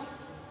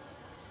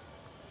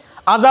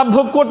 আযাব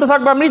ভোগ করতে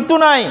থাকবা, মৃত্যু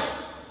নাই।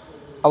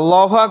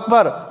 আল্লাহু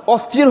আকবার।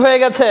 অস্থির হয়ে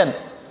গেছেন,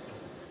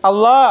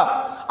 আল্লাহ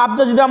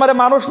আপনি যদি আমার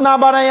মানুষ না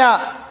বানাইয়া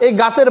এই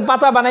গাছের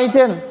পাতা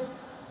বানাইতেন,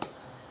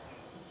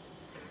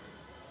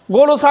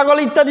 গরু ছাগল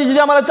ইত্যাদি যদি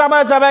আমার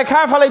চাবায় চাবায়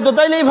খায় ফেলাইতো,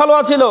 তাইলেই ভালো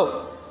আছিল,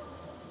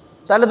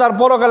 তাহলে তার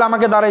পরকালে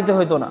আমাকে দাঁড়াইতে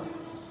হইতো না।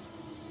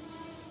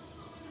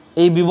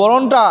 এই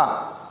বিবরণটা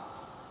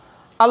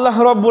আল্লাহ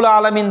রাব্বুল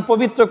আলামিন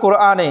পবিত্র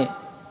কোরআনে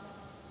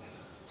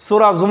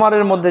সূরা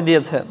জুমারের মধ্যে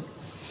দিয়েছেন।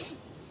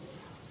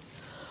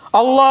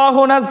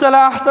 আল্লাহু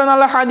নাযালা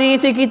আহসানাল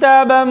হাদীসি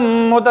কিতাবাম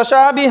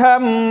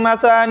মুতাশাবিহাম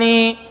মাসানি।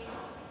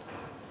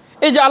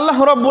 এই যে আল্লাহ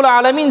রাব্বুল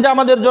আলামিন যে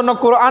আমাদের জন্য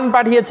কোরআন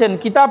পাঠিয়েছেন,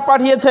 কিতাব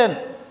পাঠিয়েছেন,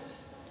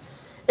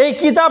 এই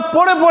কিতাব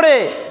পড়ে পড়ে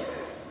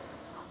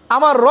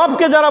আমার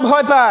রবকে যারা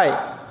ভয় পায়,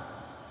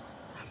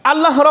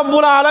 আল্লাহ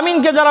রাব্বুল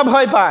আলামিনকে যারা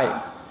ভয় পায়,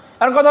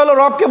 আর কথা হলো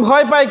রবকে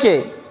ভয় পায় কে?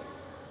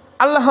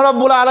 আল্লাহ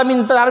রাব্বুল আলামিন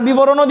তার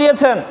বিবরণও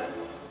দিয়েছেন,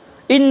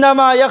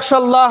 ইন্নামা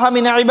ইয়াখশাল্লাহা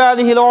মিন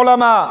ইবাদিহিল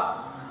উলামা।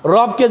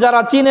 রবকে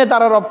যারা চিনে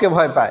তারা রবকে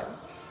ভয় পায়।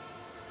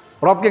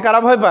 রবকে কারা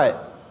ভয় পায়?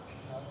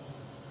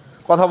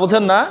 কথা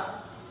বুঝেন না?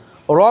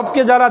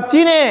 রবকে যারা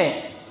চিনে,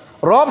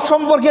 রব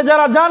সম্পর্কে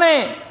যারা জানে,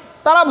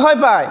 তারা ভয়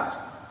পায়।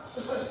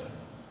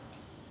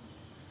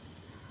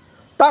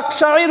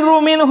 তাকশাইরু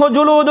মিনহু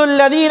জুলুদুল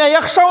লাযীনা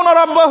ইয়াখশাউনা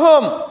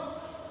রাব্বাহুম।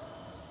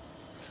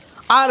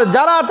 আর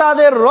যারা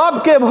তাদের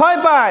রবকে ভয়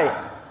পায়,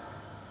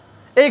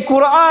 এই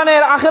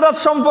কোরআনের আখিরাত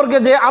সম্পর্কে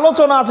যে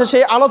আলোচনা আছে,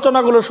 সেই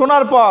আলোচনাগুলো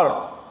শোনার পর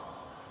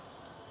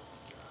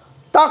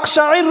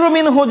তাকশাইরু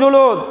মিনহু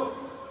জুলুদ,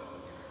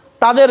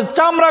 তাদের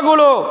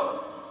চামড়াগুলো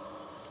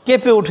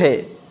কেঁপে ওঠে,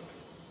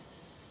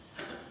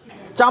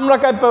 চামড়া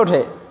কেঁপে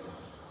ওঠে।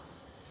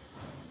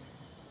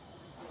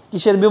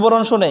 কিসের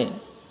বিবরণ শুনে?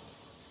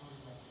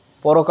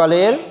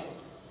 পরকালের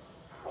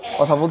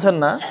কথা বুঝেন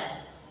না?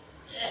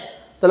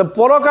 তাহলে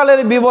পরকালের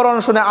বিবরণ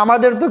শুনে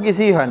আমাদের তো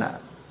কিছুই হয় না।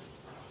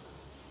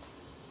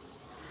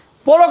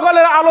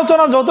 পরকালের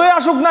আলোচনা যতই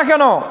আসুক না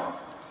কেন,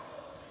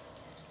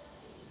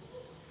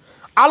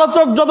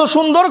 আলোচক যত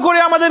সুন্দর করে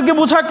আমাদেরকে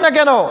বুঝাক না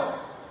কেন,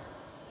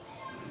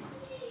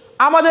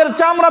 আমাদের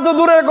চামড়া তো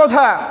দূরের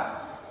কথা,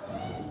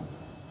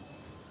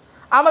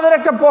 আমাদের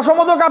একটা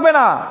পশমও তো কাঁপে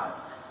না।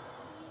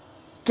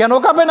 কেন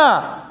কাঁপে না?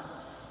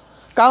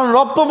 কারণ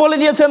রব তো বলে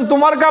দিয়েছেন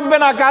তোমার কাঁপবে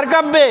না, কার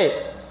কাঁপবে?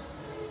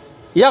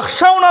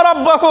 ইয়াখশাউনা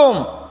রাব্বাহুম।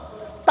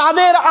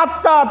 তাদের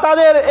আত্মা,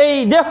 তাদের এই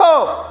দেহ,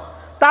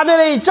 তাদের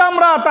এই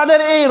চামড়া, তাদের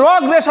এই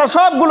রগ রেশা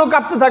সবগুলো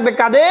কাঁপতে থাকবে।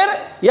 কাদের?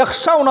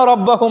 ইয়াখশাউনা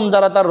রাব্বাহুম,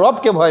 যারা তার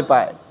রবকে ভয়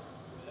পায়।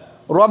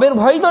 রবের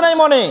ভয় তো নাই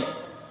মনে,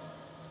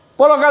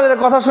 পরকালের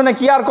কথা শুনে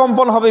কি আর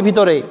কম্পন হবে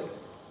ভিতরে?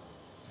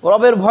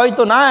 রবের ভয়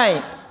তো নাই।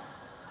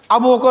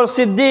 আবু বকর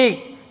সিদ্দিক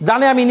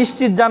জানে আমি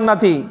নিশ্চিত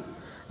জান্নাতি,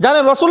 জানে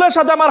রসুলের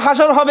সাথে আমার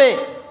হাসর হবে,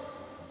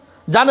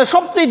 জানে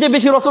সবচেয়ে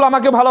বেশি রসুল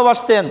আমাকে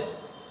ভালোবাসতেন,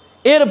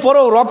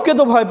 এরপরেও রবকে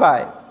তো ভয়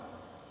পায়,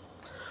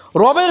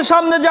 রবের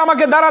সামনে যে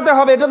আমাকে দাঁড়াতে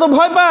হবে এটা তো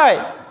ভয় পায়,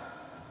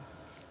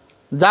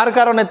 যার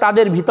কারণে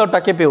তাদের ভিতরটা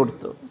কেঁপে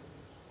উঠত।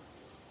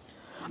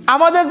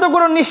 আমাদের তো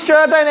কোনো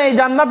নিশ্চয়তাই নেই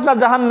জান্নাত না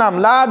জাহান্নাম,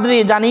 লা আদরি,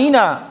 জানি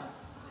না,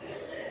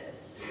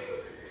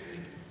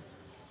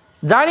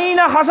 জানি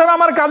না হাসর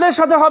আমার কাদের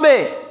সাথে হবে,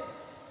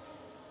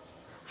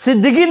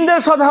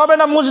 সিদ্দিকিনদের সাথে হবে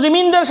না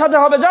মুজরিমিনদের সাথে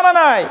হবে, জানা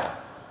নাই।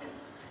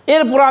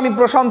 এরপর আমি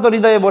প্রশান্ত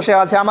হৃদয়ে বসে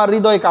আছি, আমার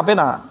হৃদয় কাঁপে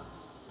না,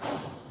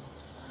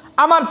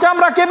 আমার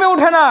চামড়া কেঁপে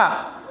ওঠে না,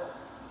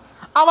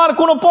 আমার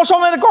কোনো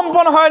পশমের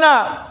কম্পন হয় না,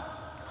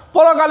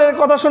 পরকালের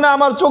কথা শুনে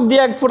আমার চোখ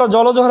দিয়ে এক ফোঁটা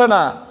জলও ঝরে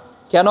না।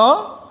 কেন?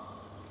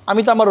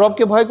 আমি তো আমার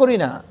রবকে ভয় করি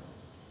না।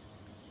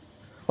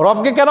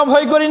 রবকে কেন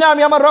ভয় করি না?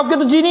 আমি আমার রবকে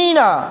তো চিনিই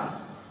না,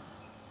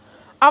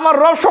 আমার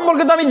রব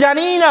সম্পর্কে তো আমি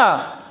জানিই না।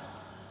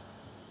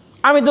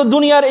 আমি তো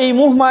দুনিয়ার এই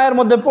মুহ মায়ের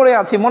মধ্যে পড়ে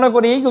আছি, মনে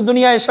করি এই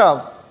দুনিয়ায় সব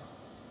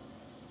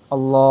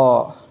আল্লাহ।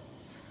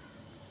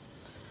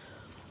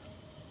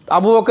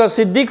 আবু বকর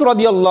সিদ্দিক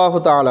রাদিয়াল্লাহু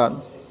তাআলা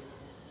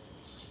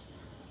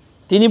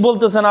তিনি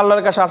বলতেছেন,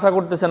 আল্লাহর কাছে আশা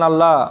করতেছেন,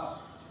 আল্লাহ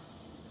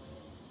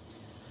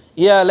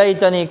ইয়া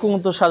লাইতানি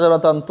কুনতু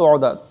শাজারাতান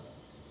তু'দাদ,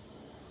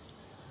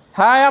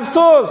 হায়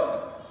আফসোস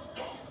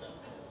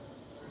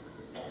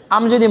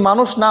আমি যদি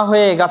মানুষ না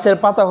হয়ে গাছের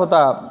পাতা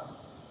হতাম,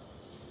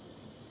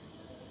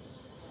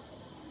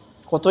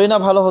 কতই না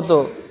ভালো হতো।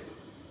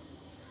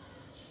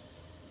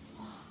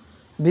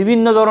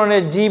 বিভিন্ন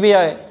ধরনের জীবে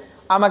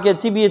আমাকে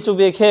চিবিয়ে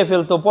চুবিয়ে খেয়ে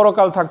ফেলতো,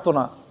 পরকাল থাকতো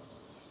না।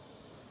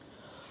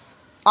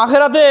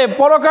 আখেরাতে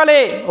পরকালে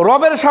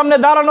রবের সামনে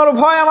দাঁড়ানোর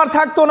ভয় আমার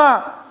থাকতো না,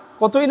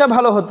 কতই না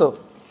ভালো হতো।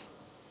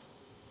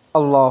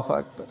 আল্লাহু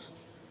আকবার।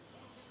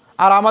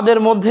 আর আমাদের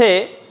মধ্যে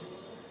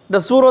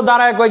সুরও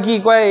দাঁড়ায়, কয় কি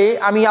কয়,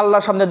 আমি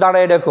আল্লাহর সামনে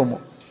দাঁড়ায় এরকম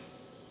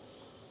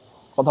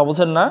কথা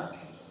বলছেন না।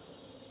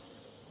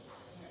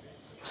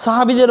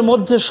 সাহাবীদের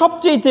মধ্যে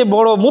সবচেয়ে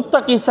বড়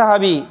মুত্তাকি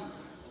সাহাবী,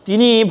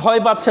 তিনি ভয়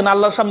পাচ্ছেন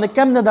আল্লাহর সামনে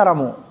কেমনে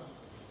দাঁড়ামো।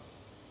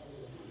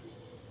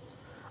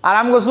 আর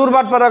আমগো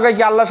সুরবাট পাড়া কয়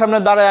কি আল্লাহর সামনে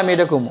দাঁড়ায় আমি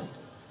এরকম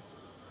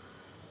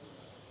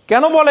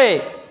কেন বলে,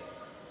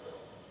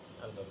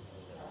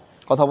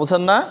 কথা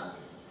বলছেন না।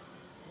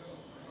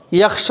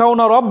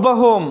 ইয়াখশাউনা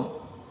রব্বাহুম,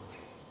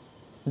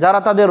 যারা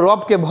তাদের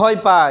রবকে ভয়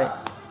পায়,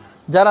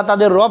 যারা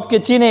তাদের রবকে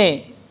চিনে,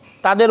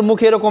 তাদের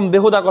মুখে এরকম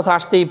বেহুদা কথা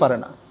আসতেই পারে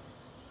না।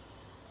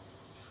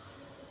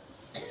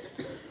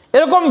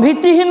 এরকম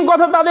ভিত্তিহীন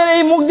কথা তাদের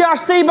এই মুখ দিয়ে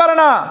আসতেই পারে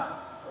না।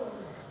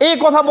 এই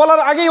কথা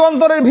বলার আগেই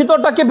অন্তরের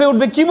ভিতরটা কেঁপে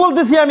উঠবে, কি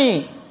বলতেছি আমি,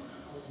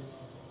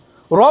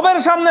 রবের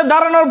সামনে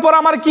দাঁড়ানোর পর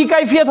আমার কি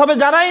কাইফিয়ত হবে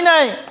জানাই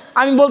নাই,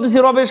 আমি বলতেছি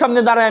রবের সামনে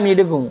দাঁড়ায় আমি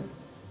এরকম।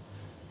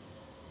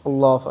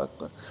 আল্লাহু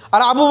আকবার।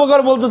 আর আবু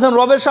বকর বলতেছেন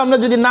রবের সামনে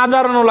যদি না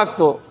দাঁড়ানো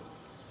লাগতো,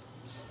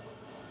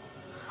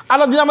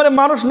 আল্লাহ যদি আমার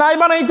মানুষ নাই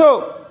বানাইতো।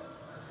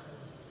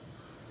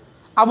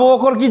 আবু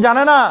বকর কি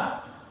জানে না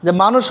যে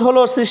মানুষ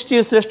হলো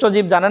সৃষ্টির শ্রেষ্ঠ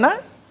জীব? জানে না?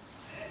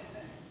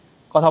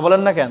 কথা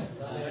বলেন না কেন?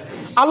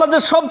 আল্লাহ যে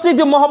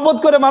সবচেয়ে মহব্বত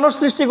করে মানুষ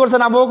সৃষ্টি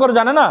করছেন, আবু বকর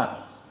জানে না?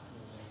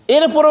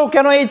 এরপরেও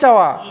কেন এই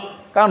চাওয়া?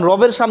 কারণ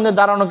রবের সামনে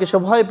দাঁড়ানো কিছু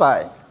ভয়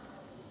পায়।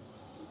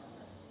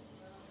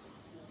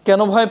 কেন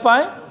ভয়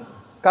পায়?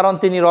 কারণ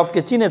তিনি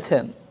রবকে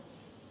চিনেছেন,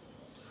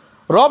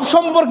 রব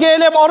সম্পর্কে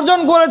ইলম অর্জন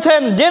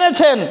করেছেন,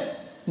 জেনেছেন,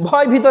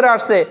 ভয় ভিতরে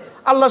আসছে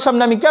আল্লাহর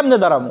সামনে আমি কেমনে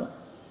দাঁড়াবো।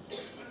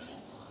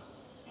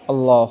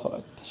 আল্লাহু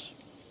আকবার।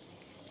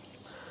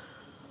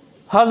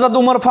 হযরত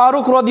উমর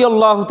ফারুক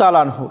রাদিয়াল্লাহু তাআলা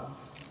আনহু,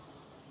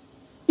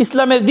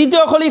 ইসলামের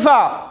দ্বিতীয় খলিফা,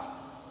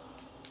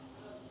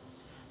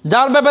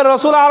 যার ব্যাপারে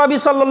রাসূল আরবি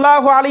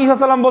সাল্লাল্লাহু আলাইহি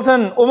ওয়াসাল্লাম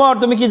বলেন, উমর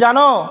তুমি কি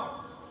জানো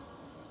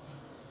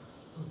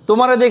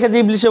তোমারে দেখে যে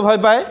ইবলিশে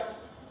ভয় পায়?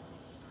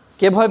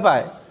 কে ভয়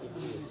পায়?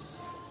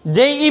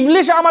 যেই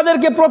ইবলিশ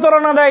আমাদেরকে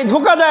প্রতারণা দেয়,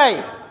 ধোঁকা দেয়,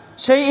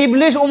 সেই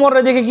ইবলিশ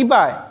উমরে দেখে কি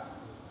পায়?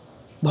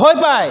 ভয়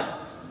পায়,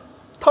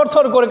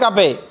 থরথর করে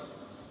কাঁপে।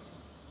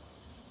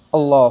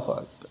 আল্লাহু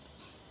আকবার।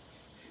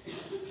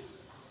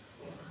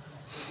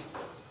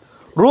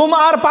 রোম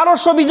আর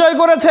পারস্য বিজয়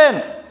করেছেন,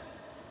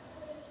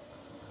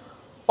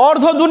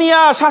 অর্ধ দুনিয়া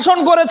শাসন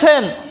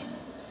করেছেন।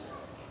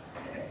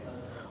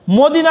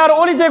 মদিনার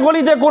অলিতে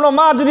গলিতে কোনো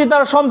মা যদি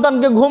তার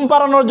সন্তানকে ঘুম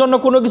পাড়ানোর জন্য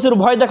কোনো কিছুর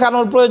ভয়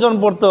দেখানোর প্রয়োজন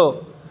পড়তো,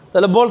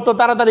 তাহলে বলতো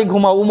তাড়াতাড়ি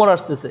ঘুমাও, উমর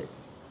আসতেছে।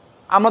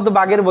 আমরা তো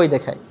বাঘের বই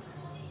দেখাই,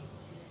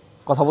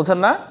 কথা বলছেন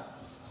না।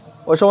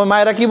 ওই সময়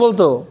মায়েরা কি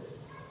বলতো?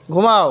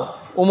 ঘুমাও,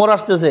 উমর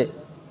আসতেছে।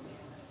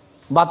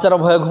 বাচ্চারা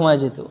ভয়ে ঘুমায়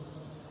যেত।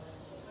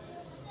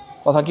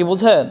 কথা কি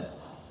বলছেন?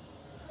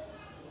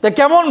 তা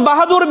কেমন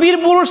বাহাদুর বীর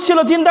পুরুষ ছিল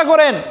চিন্তা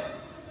করেন।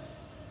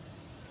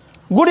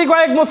 গুড়ি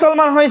কয়েক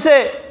মুসলমান হয়েছে,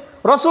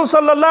 রাসূল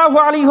সাল্লাল্লাহু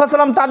আলাইহি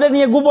ওয়াসাল্লাম তাদের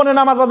নিয়ে গোপনে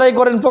নামাজ আদায়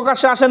করেন,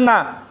 প্রকাশ্যে আসেন না।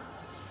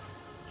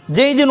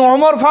 যেই দিন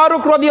ওমর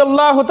ফারুক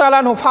রাদিয়াল্লাহু তাআলা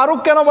আনহু, ফারুক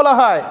কেন বলা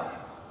হয়?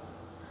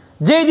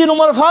 যেই দিন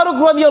ওমর ফারুক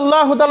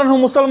রাদিয়াল্লাহু তাআলা আনহু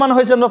মুসলমান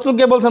হয়েছেন,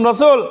 রাসূলকে বলছেন,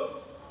 রাসূল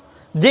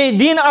যেই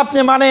দিন আপনি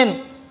মানেন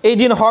এই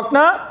দিন হক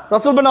না?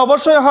 রাসূল বলেন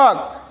অবশ্যই হক।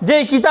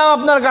 যেই কিতাব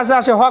আপনার কাছে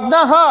আসে হক না?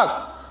 হক।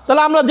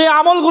 তাহলে আমরা যে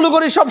আমলগুলো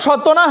করি সব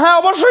সত্য না? হ্যাঁ,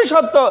 অবশ্যই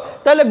সত্য।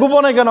 তাহলে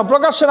গোপনে কেন,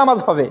 প্রকাশ্যে নামাজ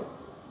হবে।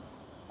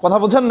 কথা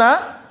বুঝেন না?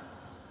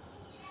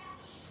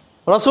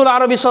 রসুল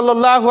আরবি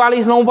সাল্লাল্লাহু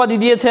আলাইহি ওয়াসাল্লাম উপাধি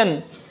দিয়েছেন,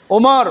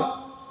 ওমর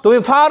তুমি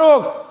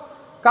ফারুক,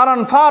 কারণ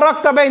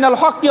ফারাকতা বাইনাল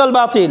হক ওয়াল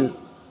বাতিল,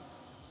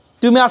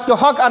 তুমি আজকে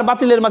হক আর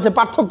বাতিলের মাঝে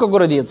পার্থক্য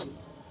করে দিয়েছো।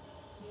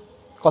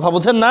 কথা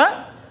বুঝেন না?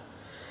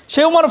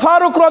 সে উমর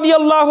ফারুক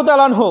রাদিয়াল্লাহু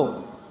তাআলা আনহু,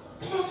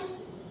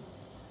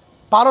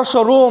 পারস্য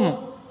রোম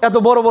এত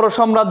বড় বড়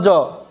সাম্রাজ্য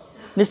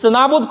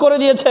নিস্তেনাবুদ করে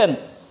দিয়েছেন,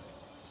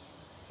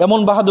 এমন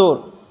বাহাদুর।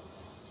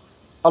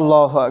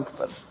 আল্লাহু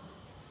আকবার।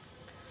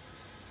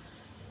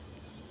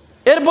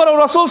 এরপরেও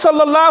রাসূল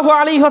সাল্লাল্লাহু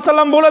আলাইহি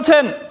ওয়াসাল্লাম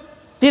বলেছেন,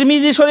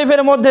 তিরমিজি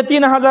শরীফের মধ্যে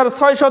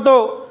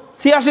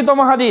 3686তম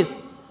হাদিস,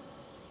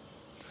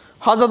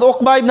 হযরত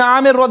উকবা ইবনে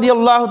আমির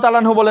রাদিয়াল্লাহু তাআলা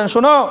আনহু বলেন,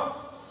 শোনো,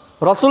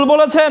 রাসূল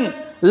বলেছেন,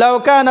 লাউ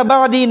কানা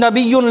বাদি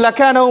নাবিয়্যুন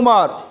লাকানা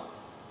উমর,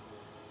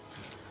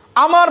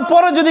 আমার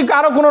পরে যদি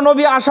কারো কোনো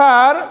নবী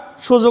আসার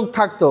সুযোগ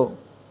থাকতো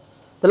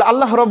তাহলে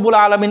আল্লাহ রাব্বুল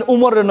আলামিন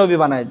উমরের নবী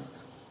বানায় দিত।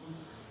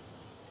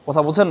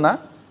 কথা বুঝেন না?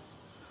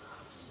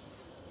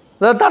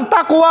 তার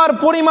তাকওয়ার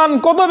পরিমাণ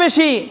কত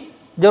বেশি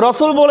যে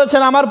রাসূল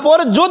বলেছেন আমার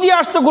পরে যদি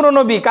আসতো কোনো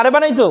নবী, কারে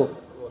বানাইতো?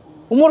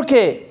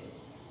 উমরকে।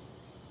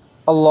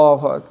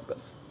 আল্লাহু আকবার।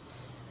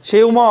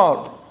 সেই উমর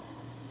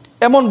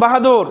এমন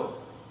বাহাদুর,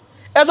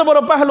 এত বড়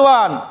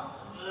পাহলওয়ান,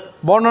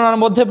 বর্ণনার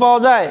মধ্যে পাওয়া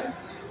যায়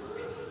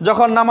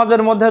যখন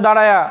নামাজের মধ্যে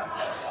দাঁড়ায়া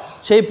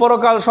সেই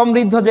পরকাল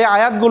সমৃদ্ধ যে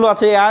আয়াতগুলো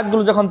আছে, এই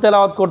আয়াতগুলো যখন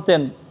তেলাওয়াত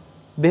করতেন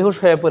বেহুশ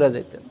হয়ে পড়ে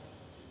যেতেন।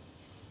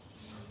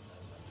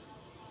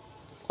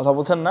 কথা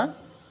বুঝেন না?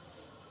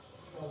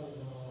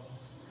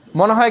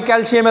 মনে হয়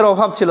ক্যালসিয়ামের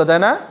অভাব ছিল, তাই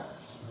না?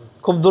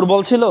 খুব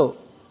দুর্বল ছিল,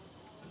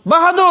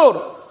 বাহাদুর।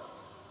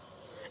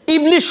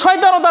 ইবলিস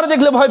শয়তানও তার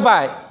দেখলে ভয়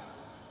পায়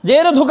যে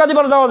এর ধোঁকা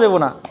দিবার যাওয়া যাবে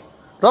না।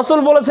 রাসূল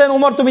বলেছেন,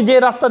 উমর তুমি যে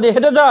রাস্তা দিয়ে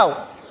হেঁটে যাও,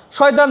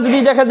 শয়তান যদি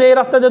দেখে যে এই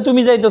রাস্তা দিয়ে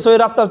তুমি যাইতেছো, এই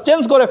রাস্তা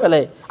চেঞ্জ করে ফেলে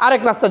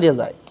আরেক রাস্তা দিয়ে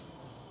যায়।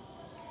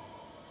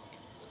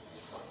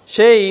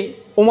 সেই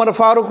উমর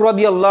ফারুক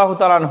রাদিয়াল্লাহু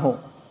তাআলা আনহু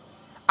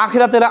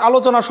আখিরাতের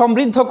আলোচনা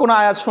সমৃদ্ধ কোনো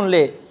আয়াত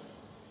শুনলে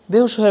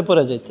বেহুশ হয়ে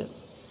পড়ে যেতেন।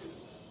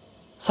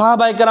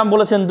 সাহাবায়ে কেরাম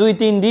বলেছেন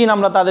 2-3 দিন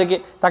আমরা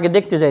তাকে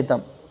দেখতে যাইতাম,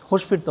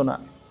 হুঁশ ফিরত না,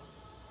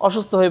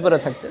 অসুস্থ হয়ে পড়ে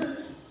থাকতেন।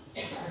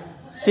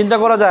 চিন্তা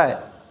করা যায়?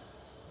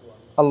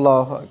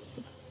 আল্লাহু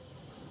আকবার।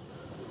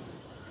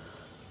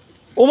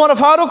 উমর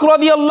ফারুক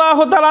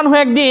রাদিয়াল্লাহু তাআলা আনহু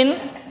একদিন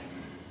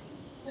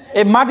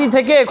এই মাটি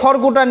থেকে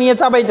খড়কুটা নিয়ে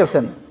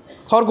চাবাইতেছেন।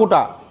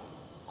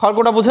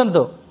 খড়কুটা বুঝেন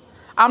তো?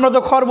 আমরা তো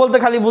খড় বলতে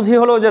খালি বুঝি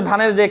হলো যে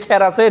ধানের যে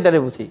খের আছে এটাতে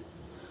বুঝি।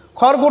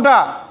 খড়কুটা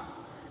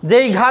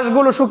যেই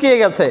ঘাসগুলো শুকিয়ে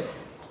গেছে,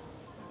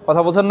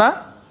 কথা বুঝেন না,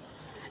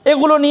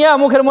 এগুলো নিয়ে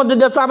মুখের মধ্যে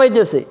দিয়ে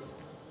চাবাইতেছে।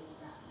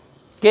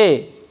 কে?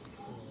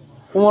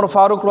 উমর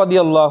ফারুক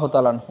রাদিয়াল্লাহু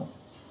তাআলা আনহু,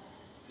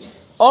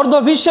 অর্ধ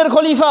বিশ্বের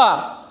খলিফা।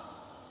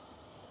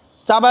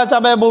 চাবায়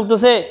চাবায়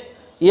বলতেছে,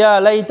 ইয়া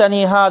লাইতানি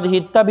হাদিহি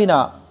তাবিনা,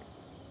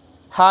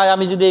 হায়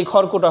আমি যদি এই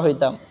খড়কুটা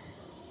হইতাম,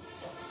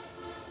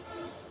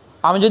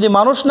 আমি যদি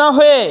মানুষ না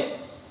হয়ে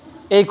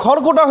এই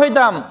খড়কুটা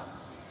হইতাম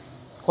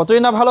কতই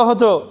না ভালো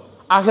হতো,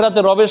 আখিরাতে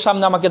রবের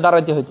সামনে আমাকে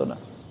দাঁড়াইতে হইতো না।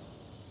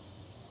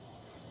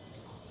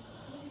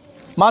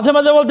 মাঝে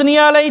মাঝে বলতেন,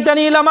 ইয়া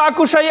লাইতানি লাম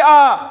আকু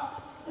শাইআ,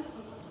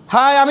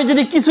 হায় আমি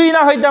যদি কিছুই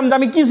না হইতাম, যে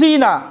আমি কিছুই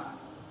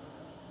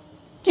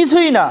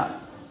না,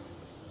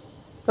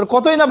 তার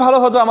কতই না ভালো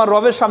হতো, আমার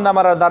রবের সামনে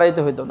আমার আর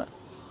দাঁড়াইতে হইতো না।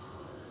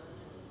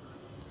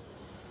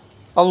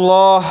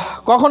 আল্লাহ।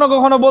 কখনো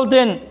কখনো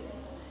বলতেন,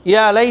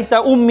 ইয়া লাইতা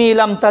উম্মি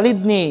লাম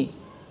তালিদনি,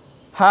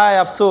 হায়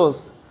আফসোস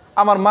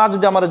আমার মা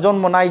যদি আমার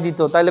জন্ম নাই দিত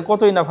তাইলে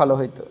কতই না ভালো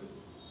হইতো,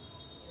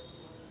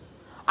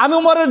 আমি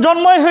উমরের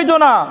জন্মই হইতো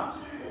না,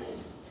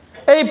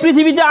 এই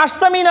পৃথিবীতে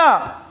আসতামই না,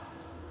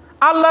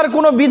 আল্লাহর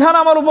কোনো বিধান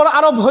আমার উপর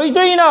আরোপ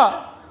হইতই না,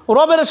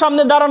 রবের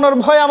সামনে দাঁড়ানোর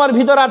ভয় আমার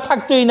ভিতর আর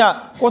থাকতই না,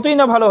 কতই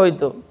না ভালো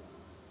হইতো।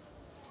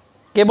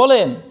 কে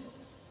বলেন?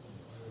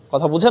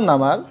 কথা বুঝেন না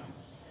আমার?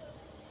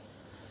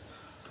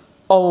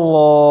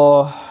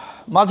 আল্লাহ।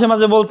 মাঝে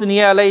মাঝে বলতেন,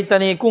 ইয়া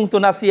লাইতানি কুনতু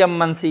নাসিয়াম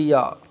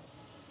মানসিয়া,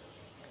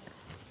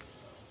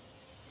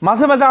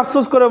 মাঝে মাঝে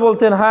আফসোস করে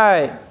বলতেন,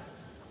 হায়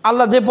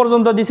আল্লাহ যে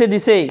পর্যন্ত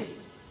দিছে,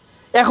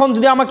 এখন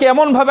যদি আমাকে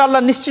এমনভাবে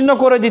আল্লাহ নিশ্চিহ্ন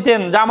করে দিতেন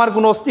যে আমার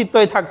কোনো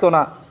অস্তিত্বই থাকতো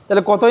না,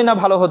 তাহলে কতই না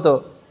ভালো হতো।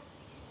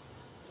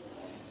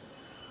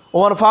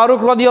 ওমর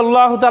ফারুক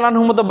রাদিয়াল্লাহু তাআলা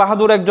আনহু মতো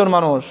বাহাদুর একজন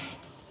মানুষ,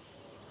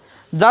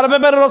 যার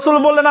ব্যাপারে রাসূল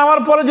বললেন আমার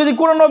পরে যদি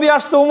কোনো নবী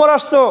আসতো উমর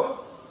আসতো।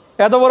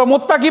 এত বড়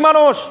মুত্তাকি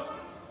মানুষ,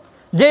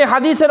 যে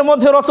হাদিসের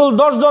মধ্যে রাসূল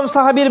 10 জন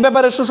সাহাবীর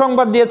ব্যাপারে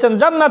সুসংবাদ দিয়েছেন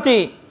জান্নাতি,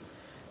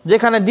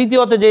 যেখানে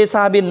দ্বিতীয়তে যে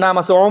সাহাবীর নাম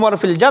আছে ওমর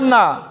ফিল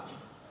জান্নাহ,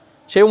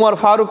 সেই উমর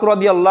ফারুক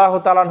রাদিয়াল্লাহু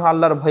তাআলা আনহু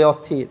আল্লাহর ভয়ে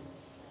অস্থির।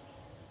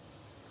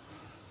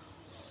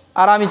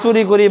 আর আমি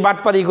চুরি করি,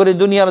 বাটপারি করি,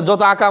 দুনিয়ার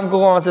যত আকাম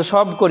কুকাম আছে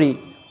সব করি,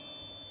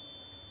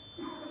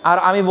 আর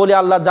আমি বলি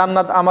আল্লাহ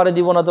জান্নাত আমারে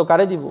দিব না তো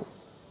কারে দিব?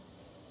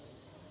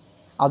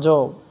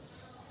 আজব।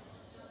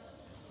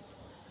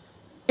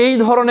 এই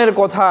ধরনের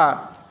কথা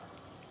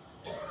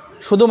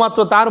শুধুমাত্র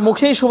তার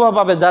মুখেই শোভা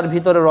পাবে যার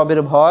ভিতরে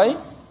রবের ভয়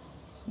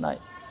নাই।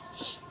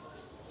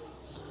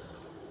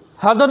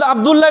 হযরত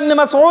আব্দুল্লাহ ইবনে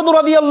মাসউদ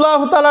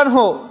রাদিয়াল্লাহু তাআলা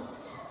আনহু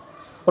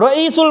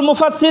রাইসুল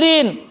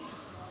মুফাসসিরিন,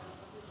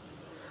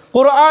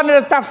 কোরআনের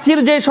তাফসির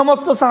যে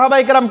সমস্ত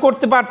সাহাবায়ে কেরাম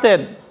করতে পারতেন,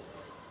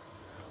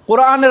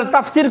 কোরআনের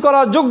তাফসির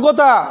করার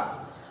যোগ্যতা,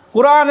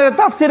 কোরআনের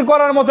তাফসির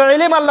করার মতো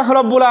ইলম আল্লাহ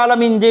রাব্বুল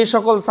আলামিন যে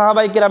সকল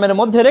সাহাবায়ে কেরামের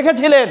মধ্যে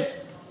রেখেছিলেন,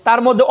 তার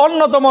মধ্যে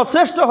অন্যতম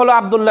শ্রেষ্ঠ হলো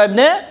আব্দুল্লাহ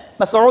ইবনে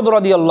মাসউদ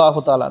রাদিয়াল্লাহু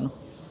তাআলা আনহু।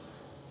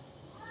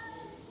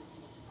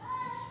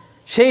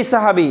 সেই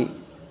সাহাবী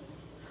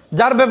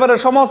যার ব্যাপারে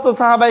সমস্ত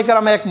সাহাবায়ে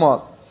কেরাম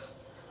একমত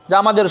যে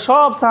আমাদের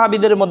সব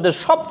সাহাবীদের মধ্যে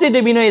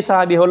সবচেয়ে বিনয়ী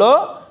সাহাবী হলো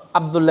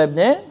আব্দুল্লাহ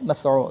ইবনে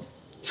মাসউদ,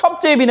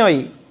 সবচেয়ে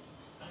বিনয়ী।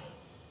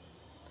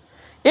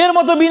 এর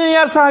মতো বিনয়ী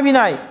আর সাহাবী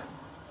নাই।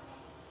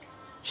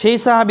 সেই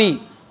সাহাবী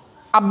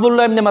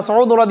আব্দুল্লাহ ইবনে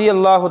মাসউদ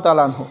রাদিয়াল্লাহু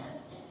তাআলা আনহু,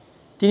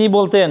 তিনি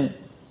বলতেন,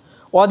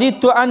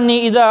 ওয়াদিতু আন্নী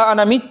ইযা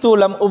আনা মিততু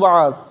লাম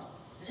উবআস,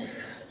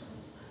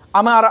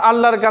 আমার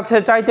আল্লাহর কাছে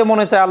চাইতে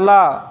মনে চায়,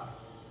 আল্লাহ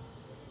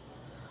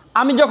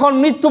আমি যখন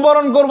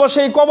মৃত্যুবরণ করব,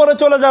 সেই কবরে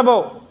চলে যাব,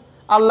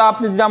 আল্লাহ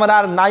আপনি যদি আমার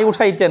আর নাই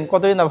উঠাইতেন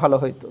কতই না ভালো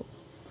হইতো।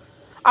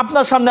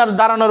 আপনার সামনে আর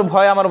দাঁড়ানোর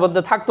ভয় আমার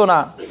মধ্যে থাকতো না,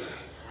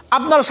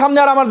 আপনার সামনে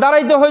আর আমার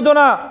দাঁড়াইতে হইতো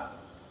না।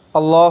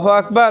 আল্লাহু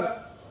আকবার,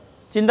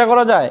 চিন্তা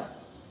করা যায়?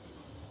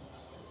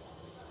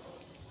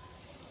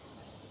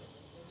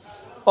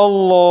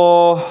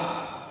 আল্লাহ।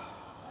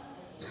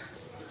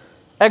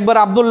 একবার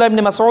আব্দুল্লাহ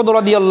ইবনে মাসউদ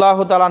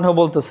রাদিয়াল্লাহু তাআলা আনহু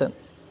বলতেছেন,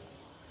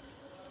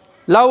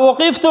 লাউ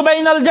ওয়াকিফতু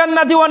বাইনাল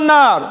জান্নাতি ওয়ান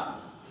নার,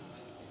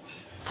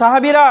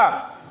 সাহাবীরা,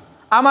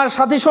 আমার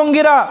সাথী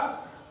সঙ্গীরা,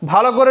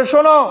 ভালো করে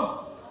শোনো,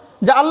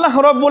 যে আল্লাহ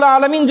রাব্বুল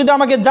আলামিন যদি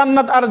আমাকে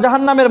জান্নাত আর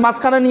জাহান্নামের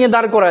মাঝখানে নিয়ে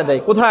দাঁড় করায়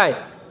দেয়, কোথায়?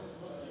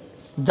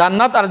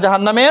 জান্নাত আর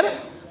জাহান্নামের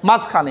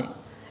মাঝখানে,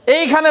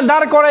 এইখানে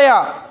দাঁড় করাইয়া,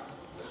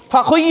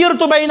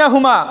 ফাখুয়্যিরতু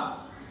বাইনাহুমা,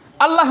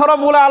 আল্লাহ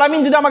রাব্বুল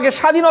আলামিন যদি আমাকে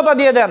স্বাধীনতা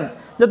দিয়ে দেন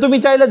যে তুমি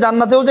চাইলে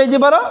জান্নাতেও যাইতে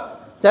পারো,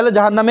 চাইলে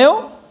জাহান্নামেও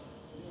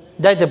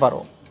যাইতে পারো,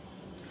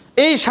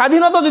 এই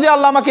স্বাধীনতা যদি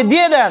আল্লাহ আমাকে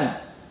দিয়ে দেন,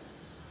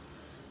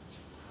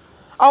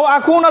 আও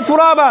আকুনা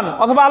তুরাবান,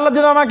 অথবা আল্লাহ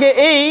যদি আমাকে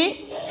এই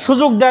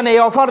সুযোগ দেন, এই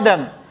অফার দেন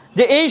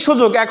যে এই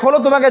সুযোগ, এক হলো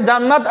তোমাকে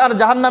জান্নাত আর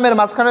জাহান্নামের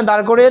মাঝখানে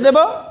দাঁড় করিয়ে দেব,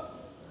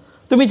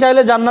 তুমি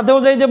চাইলে জান্নাতেও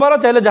যাইতে পারো,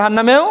 চাইলে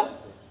জাহান্নামেও,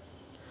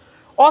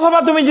 অথবা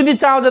তুমি যদি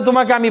চাও যে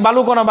তোমাকে আমি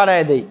বালুকণা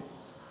বানায় দেই,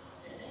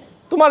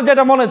 তোমার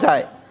যেটা মনে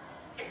চায়।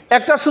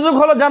 একটা সুযোগ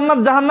হলো জান্নাত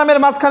জাহান্নামের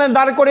মাঝখানে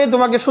দাঁড় করিয়ে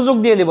তোমাকে সুযোগ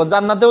দিয়ে দেব,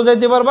 জান্নাতেও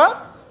যাইতে পারবা,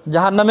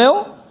 জাহান্নামেও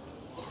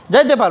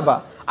যাইতে পারবা।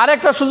 আর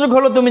একটা সুযোগ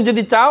হলো তুমি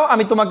যদি চাও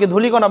আমি তোমাকে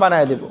ধূলিকণা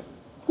বানায় দেব।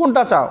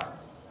 কোনটা চাও?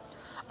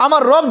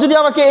 আমার রব যদি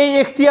আমাকে এই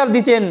এখতিয়ার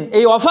দিতেন,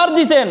 এই অফার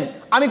দিতেন,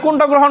 আমি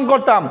কোনটা গ্রহণ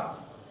করতাম?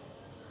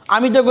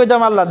 আমি তো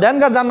কইতাম, আল্লাহ দেন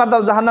গা জান্নাত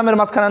আর জাহান্নামের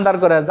মাঝখানে দাঁড়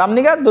করে,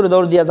 জামনি গা দৌড়ে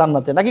দৌড় দিয়া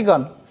জান্নাতে, নাকি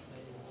কন?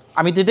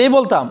 আমি তো এটাই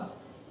বলতাম।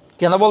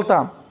 কেন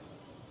বলতাম?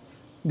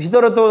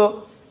 ভিতরে তো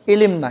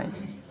ইলম নাই,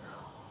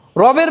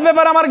 রবের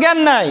ব্যাপারে আমার জ্ঞান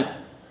নাই,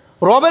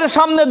 রবের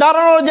সামনে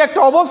দাঁড়ানোর যে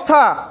একটা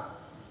অবস্থা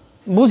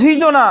বুঝিই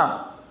তো না।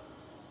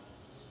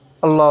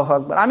 আল্লাহু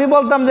আকবার। আমি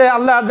বলতাম যে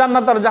আল্লাহ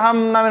জান্নাত আর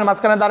জাহান্নামের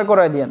মাঝখানে দাঁড়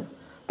করায় দিয়েন,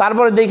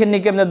 তারপরে দেখেননি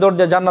কেমনে দৌড়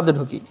দিয়ে জান্নাতে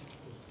ঢুকি,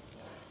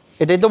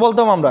 এটাই তো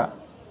বলতাম আমরা।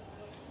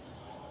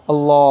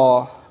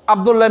 আল্লাহ।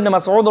 আব্দুল্লাহ ইবনে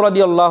মাসউদ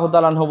রাদিয়াল্লাহু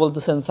তাআলা আনহু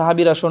বলতেছেন,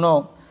 সাহাবীরা শোনো,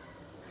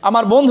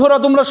 আমার বন্ধুরা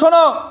তোমরা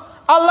শোনো,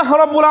 আল্লাহ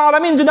রাব্বুল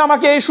আলামিন যদি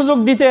আমাকে এই সুযোগ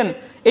দিতেন,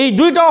 এই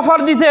দুইটা অফার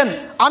দিতেন,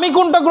 আমি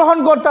কোনটা গ্রহণ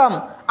করতাম?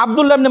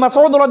 আব্দুল্লাহ ইবনে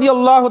মাসউদ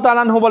রাদিয়াল্লাহু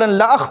তাআলা আনহু বলেন,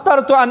 লা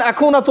আখতারতু আন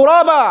আকুনা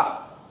তুরাবা,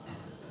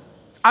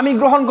 আমি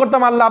গ্রহণ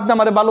করতাম আল্লাহ আপনি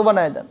আমারে বালু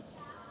বানায় দেন।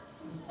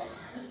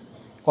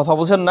 কথা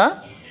বুঝেন না?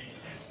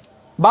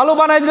 বালু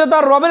বানাই দিলে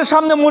তার রবের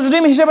সামনে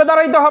মুজরিম হিসেবে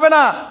দাঁড়াইতে হবে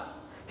না,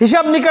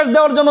 হিসাব নিকাশ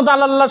দেওয়ার জন্য তো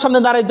আল্লাহর সামনে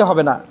দাঁড়াইতে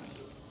হবে না।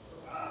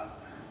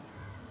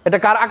 এটা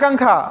কার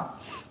আকাঙ্ক্ষা?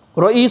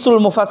 রাইসুল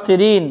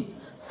মুফাসসিরিন,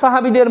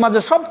 সাহাবীদের মাঝে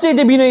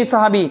সবচেয়ে বিনয়ী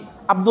সাহাবী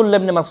আব্দুল্লাহ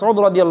ইবনে মাসউদ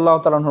রাদিয়াল্লাহু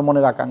তাআলা আনহুর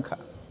মনের আকাঙ্ক্ষা।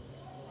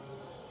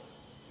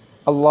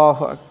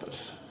 আল্লাহু আকবার।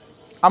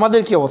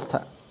 আমাদের কি অবস্থা?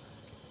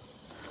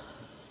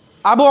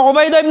 আবু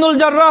উবাইদা ইবনুল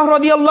জাররাহ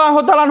রাদিয়াল্লাহু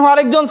তাআলা আনহু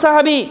আরেকজন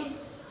সাহাবী,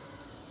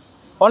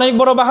 অনেক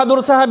বড়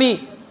বাহাদুর সাহাবী,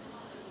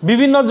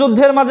 বিভিন্ন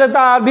যুদ্ধের মাঝে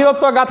তার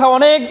বীরত্ব গাথা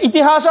অনেক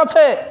ইতিহাস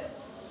আছে।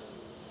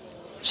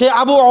 সে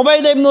আবু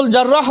উবাইদা ইবনুল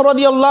জাররাহ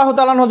রাদিয়াল্লাহু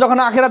তাআলা আনহু যখন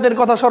আখিরাতের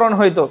কথা স্মরণ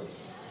হইতো,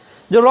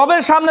 যে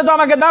রবের সামনে তো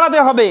আমাকে দাঁড়াতে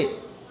হবে,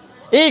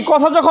 এই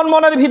কথা যখন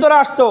মনের ভিতরে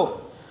আসতো,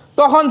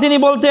 তখন তিনি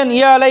বলতেন,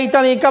 ইয়া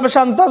লাইতানি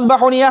কাবশান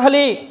তাসবাহুনি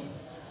আহলি,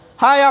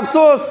 হায়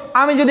আফসোস,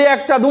 আমি যদি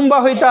একটা দুম্বা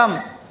হইতাম,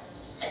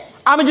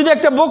 আমি যদি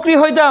একটা বকরি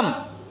হইতাম,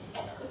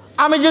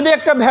 আমি যদি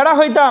একটা ভেড়া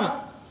হইতাম,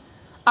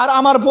 আর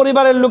আমার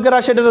পরিবারের লোকেরা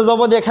সেটার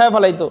জব দিয়ে খেয়ে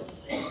ফেলাইতো,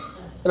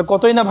 তাহলে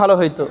কতই না ভালো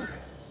হইতো।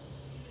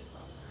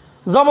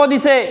 জব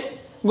দিছে,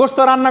 গোশত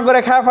রান্না করে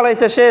খেয়ে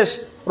ফেলাইছে, শেষ,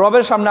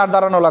 রবের সামনে আর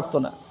দাঁড়ানো লাগতো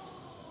না।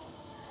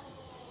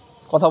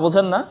 কথা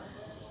বুঝেন না?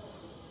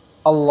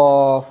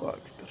 আল্লাহু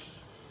আকবার।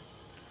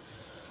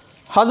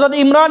 হযরত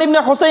ইমরান ইবনে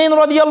হুসাইন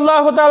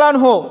রাদিয়াল্লাহু তাআলা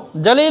আনহু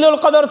জলিলুল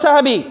কদর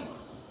সাহাবী,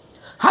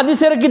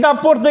 হাদিসের কিতাব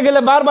পড়তে গেলে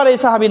বারবার এই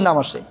সাহাবীর নাম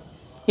আসে,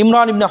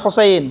 ইমরান ইবনে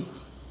হুসাইন।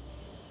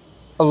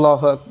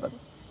 আল্লাহু আকবার।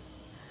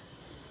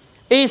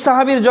 এই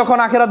সাহাবীর যখন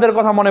আখিরাতের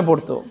কথা মনে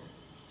পড়তো,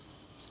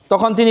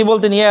 তখন তিনি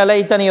বলতেন, ইয়া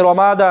লাইতানি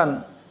রমাদান,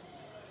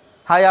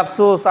 হায়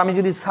আফসোস, আমি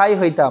যদি ছাই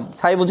হইতাম।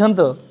 ছাই বুঝেন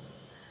তো,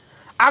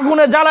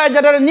 আগুনে জ্বালায়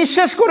যেটা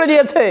নিঃশেষ করে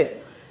দিয়েছে,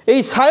 এই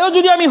ছাইও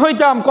যদি আমি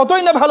হইতাম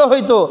কতই না ভালো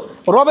হইতো,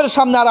 রবের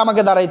সামনে আর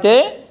আমাকে দাঁড়াইতে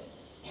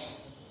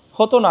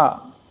হতো না।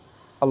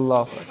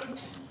 আল্লাহ,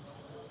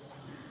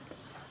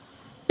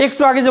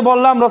 একটু আগে যে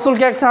বললাম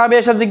রসুলকে এক সাহাবী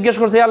এসে জিজ্ঞেস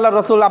করছে, আল্লাহ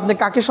রসুল, আপনি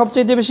কাকে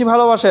সবচেয়ে বেশি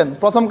ভালোবাসেন?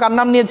 প্রথম কার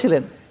নাম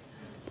নিয়েছিলেন?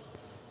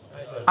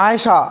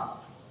 আয়েশা।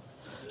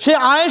 সে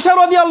আয়েশা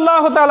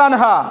রাদিয়াল্লাহু তাআলা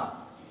আনহা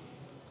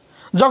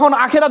যখন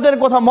আখিরাতের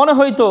কথা মনে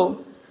হইতো,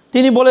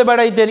 তিনি বলে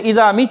বেড়াইতেন,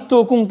 ইদা মৃত্যু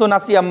কুনতু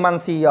নাসিয়াম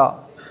মানসিয়া।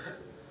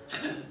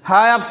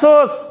 হায়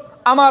আফসোস,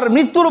 আমার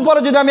মৃত্যুর উপরে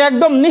যদি আমি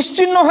একদম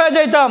নিশ্চিহ্ন হয়ে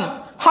যাইতাম,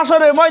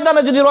 হাসরের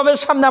ময়দানে যদি রবের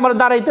সামনে আমার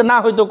দাঁড়াইতে না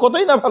হইতো,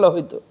 কতই না ভালো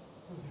হইতো।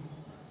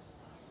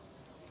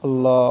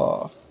 আল্লাহ।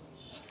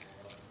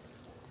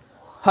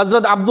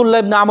 হযরত আব্দুল্লাহ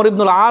ইবনে আমর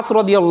ইবনুল আস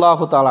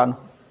রাদিয়াল্লাহু তাআলা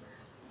আনহু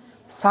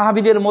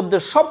সাহাবীদের মধ্যে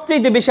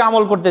সবচেয়ে বেশি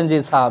আমল করতেন যে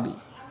সাহাবী,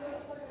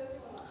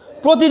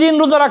 প্রতিদিন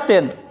রোজা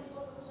রাখতেন,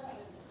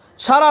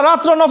 সারা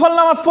রাত্র নফল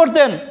নামাজ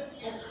পড়তেন,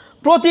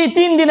 প্রতি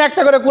 3 দিন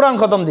একটা করে কোরআন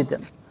খতম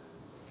দিতেন।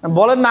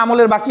 বলেন না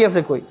আমলের বাকি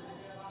আছে কই?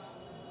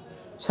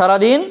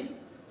 সারাদিন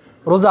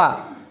রোজা,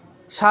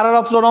 সারা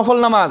রাত্র নফল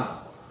নামাজ,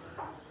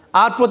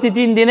 আর প্রতি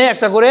 3 দিনে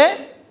একটা করে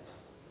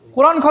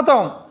কোরআন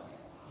খতম।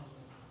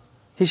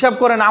 হিসাব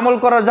করেন আমল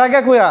করার জায়গা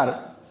কই আর?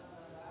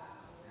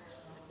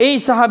 এই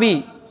সাহাবী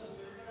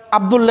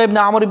আব্দুল্লাহ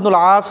ইবনে আমর ইবনুল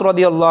আস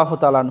রাদিয়াল্লাহু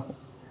তাআলা আনহু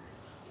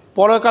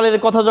পরকালের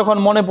কথা যখন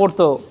মনে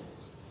পড়তো,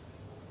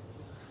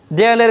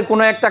 দেয়ালের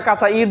কোনো একটা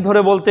কাঁচা ইট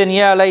ধরে বলতেন,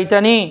 ইয়া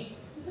লাইতানি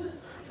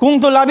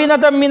কুনতু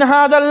লাবিনাতাম মিন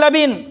হাদাল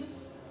লাবিন।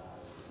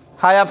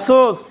 হায়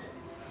আফসোস,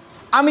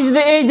 আমি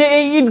যদি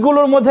এই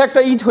ইটগুলোর মধ্যে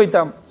একটা ইট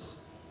হইতাম,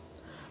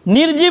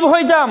 নির্জীব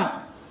হইতাম,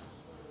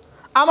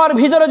 আমার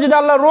ভিতরে যদি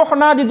আল্লাহ রূহ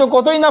না দিত,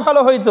 কতই না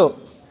ভালো হইতো।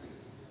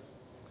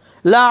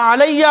 লা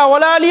আলাইয়া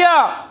ওয়ালা আলিয়া,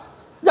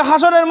 যে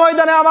হাসরের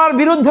ময়দানে আমার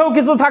বিরুদ্ধেও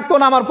কিছু থাকতো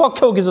না, আমার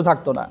পক্ষেও কিছু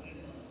থাকতো না,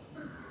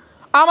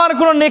 আমার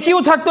কোনো নেকিও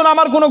থাকতো না,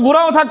 আমার কোনো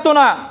গুনাহও থাকতো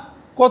না,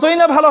 কতই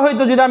না ভালো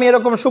হইতো যদি আমি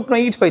এরকম শুকনো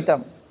ইট হইতাম।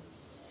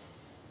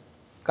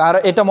 কার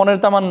এটা মনের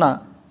তামান্না?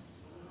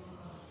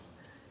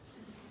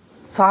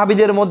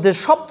 সাহাবীদের মধ্যে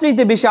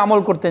সবচেয়ে বেশি আমল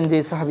করতেন যে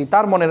সাহাবী,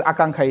 তার মনের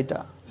আকাঙ্ক্ষা এটা।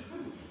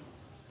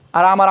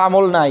 আর আমার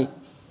আমল নাই,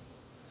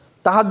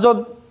 তাহাজ্জুদ,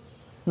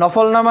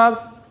 নফল নামাজ,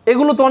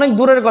 এগুলো তো অনেক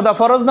দূরের কথা,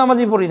 ফরজ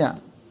নামাজই পড়ি না।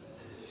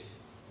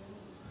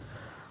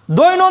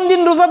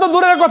 দৈনন্দিন রোজা তো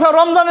দূরের কথা,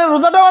 রমজানের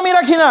রোজাটাও আমি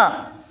রাখি না।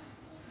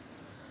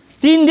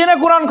 3 দিনে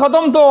কোরআন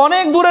খতম তো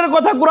অনেক দূরের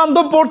কথা, কোরআন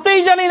তো পড়তেই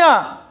জানি না।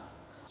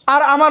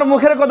 আর আমার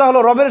মুখের কথা হলো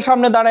রবের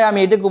সামনে দাঁড়ায় আমি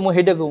এটা কুমু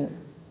হেঁটে কুমু।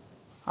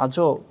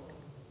 আজব,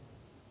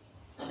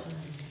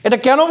 এটা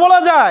কেন বলা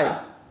যায়?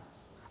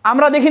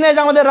 আমরা দেখি না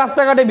যে আমাদের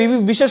রাস্তাঘাটে,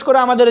 বিশেষ করে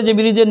আমাদের যে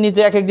ব্রিজের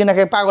নিচে এক একদিন এক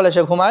এক পাগল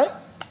এসে ঘুমায়।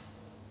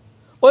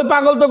 ওই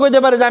পাগল তো কইতে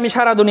পারে যে আমি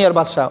সারা দুনিয়ার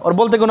বাদশা, ওর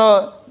বলতে কোনো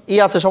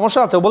আছে,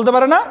 সমস্যা আছে? ও বলতে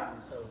পারে না?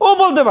 ও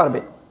বলতে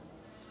পারবে।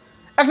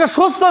 একটা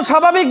সুস্থ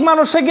স্বাভাবিক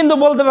মানুষ সে কিন্তু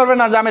বলতে পারবে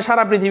না যে আমি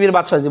সারা পৃথিবীর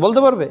বাদশা আছি। বলতে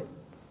পারবে?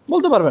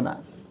 বলতে পারবে না।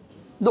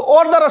 কিন্তু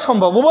ওর দ্বারা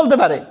সম্ভব, ও বলতে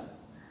পারে।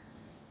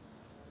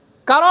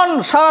 কারণ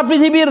সারা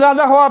পৃথিবীর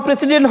রাজা হওয়া,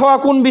 প্রেসিডেন্ট হওয়া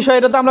কোন বিষয়,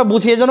 এটা তো আমরা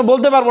বুঝি, এই জন্য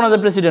বলতে পারবো না যে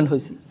প্রেসিডেন্ট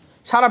হয়েছি।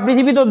 সারা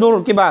পৃথিবী তো দূর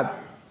কি বাদ,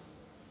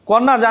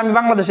 কর না যে আমি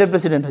বাংলাদেশের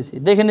প্রেসিডেন্ট হয়েছি,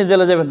 দেখে নি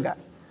জেলে যাবেন গা।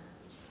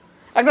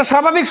 একটা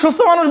স্বাভাবিক সুস্থ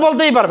মানুষ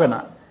বলতেই পারবে না।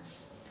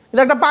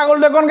 কিন্তু একটা পাগল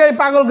যখন এই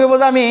পাগল কইব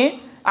যে আমি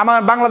আমার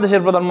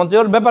বাংলাদেশের প্রধানমন্ত্রী,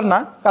 ওর ব্যাপার না,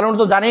 কারণ ওর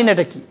তো জানেই না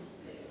এটা কি।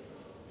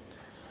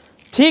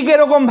 ঠিক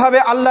এরকমভাবে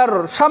আল্লাহর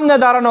সামনে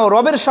দাঁড়ানো,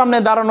 রবের সামনে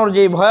দাঁড়ানোর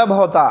যে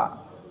ভয়াবহতা,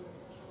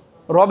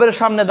 রবের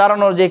সামনে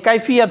দাঁড়ানোর যে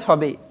কাইফিয়াত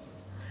হবে,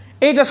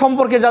 এইটা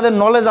সম্পর্কে যাদের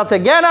নলেজ আছে,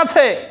 জ্ঞান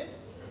আছে,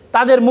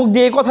 তাদের মুখ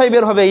দিয়ে এই কথাই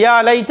বের হবে, ইয়া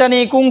লাইতানি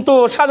কুনতু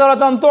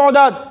শাজারাতান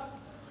তু'দাদ।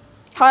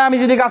 হায় আমি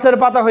যদি গাছের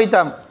পাতা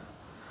হইতাম,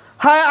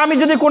 হায় আমি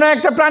যদি কোনো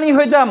একটা প্রাণী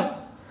হইতাম,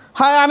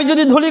 হায় আমি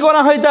যদি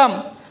ধূলিকণা হইতাম,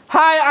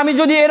 হায় আমি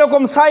যদি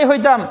এরকম ছাই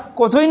হইতাম,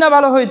 কতই না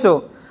ভালো হইতো।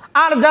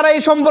 আর যারা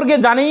এই সম্পর্কে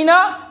জানেই না,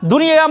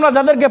 দুনিয়ায় আমরা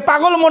যাদেরকে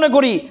পাগল মনে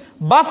করি,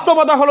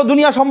 বাস্তবতা হলো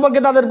দুনিয়া সম্পর্কে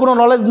তাদের কোনো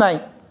নলেজ নাই,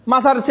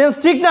 মাথার সেন্স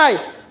ঠিক নাই।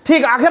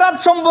 ঠিক আখিরাত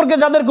সম্পর্কে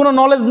যাদের কোনো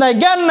নলেজ নাই,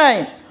 জ্ঞান নাই,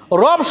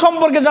 রব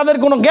সম্পর্কে যাদের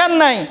কোনো জ্ঞান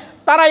নাই,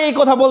 তারা এই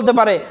কথা বলতে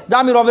পারে যে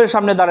আমি রবের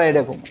সামনে দাঁড়াই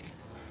এরকম,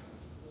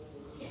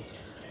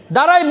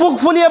 দাঁড়াই বুক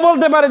ফুলিয়ে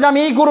বলতে পারে যে আমি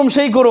এই করুম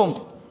সেই করুম।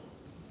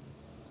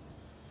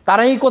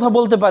 তারা এই কথা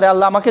বলতে পারে,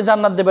 আল্লাহ আমাকে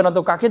জান্নাত দেবে না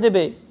তো কাকে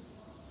দেবে?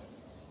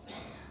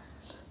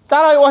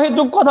 তারা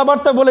অহেতুক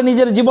কথাবার্তা বলে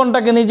নিজের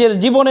জীবনটাকে, নিজের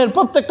জীবনের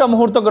প্রত্যেকটা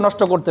মুহূর্তকে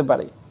নষ্ট করতে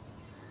পারে।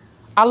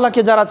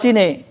 আল্লাহকে যারা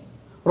চিনে,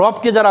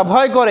 রবকে যারা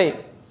ভয় করে,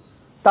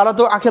 তারা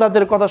তো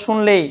আখিরাতের কথা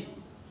শুনলেই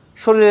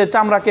শরীরের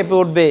চামড়া কেঁপে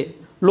উঠবে,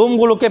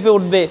 লোমগুলো কেঁপে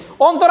উঠবে,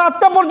 অন্তর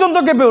আত্মা পর্যন্ত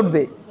কেঁপে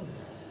উঠবে।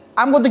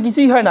 আমাকে তো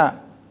কিছুই হয় না।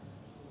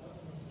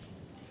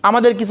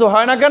 আমাদের কিছু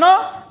হয় না কেন?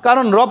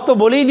 কারণ রব তো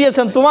বলেই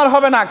দিয়েছেন তোমার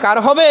হবে না, কার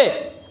হবে?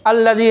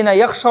 আল্লাযীনা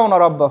ইয়াখশাউনা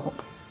রাব্বাহুম,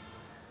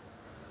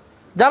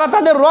 যারা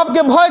তাদের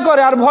রবকে ভয়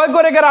করে। আর ভয়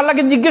করে কার?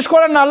 আল্লাহকে জিজ্ঞেস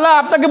করেন না আল্লাহ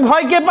আপনাকে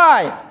ভয় কে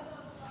পায়?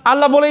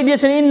 আল্লাহ বলেই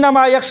দিয়েছেন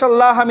ইন্নামা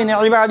ইয়াখশাল্লাহা মিন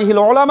ইবাদিহিল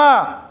উলামা,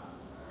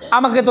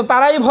 আমাকে তো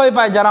তারাই ভয়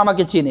পায় যারা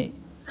আমাকে চিনে।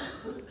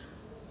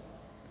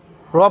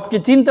 রবকে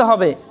চিনতে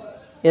হবে,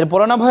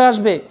 এরপরে না ভয়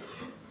আসবে।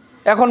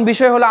 এখন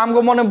বিষয় হলো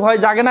আমগো মনে ভয়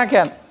জাগে না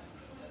কেন?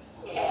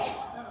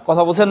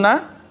 কথা বলছেন না?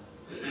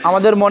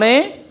 আমাদের মনে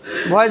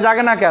ভয়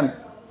জাগে না কেন?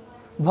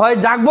 ভয়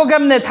জাগবো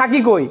কেমনে? থাকি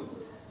কই?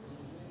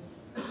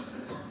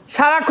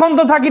 সারাক্ষণ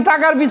তো থাকি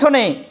টাকার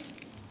পিছনে,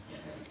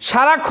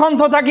 সারাক্ষণ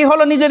তো থাকি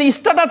হলো নিজের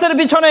স্ট্যাটাসের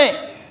পিছনে,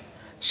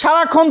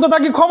 সারাক্ষণ তো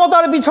থাকি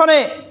ক্ষমতার পিছনে,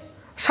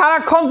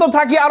 সারাক্ষণ তো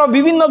থাকি আরো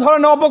বিভিন্ন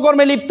ধরনের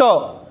অপকর্মে লিপ্ত।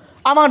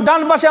 আমার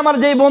ডান পাশে আমার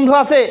যেই বন্ধু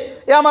আছে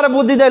এ আমার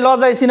বুদ্ধি দেয়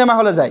লজায় সিনেমা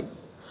হলে যায়,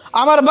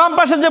 আমার বাম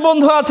পাশে যে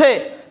বন্ধু আছে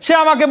সে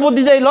আমাকে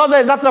বুদ্ধি দেয়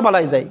লজায়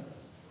যাত্রাপালায় যায়।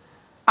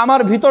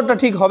 আমার ভিতরটা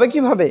ঠিক হবে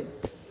কিভাবে?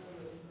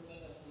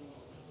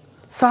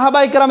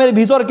 সাহাবায়ে কেরামের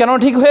ভিতর কেন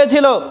ঠিক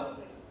হয়েছিল?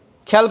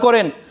 খেয়াল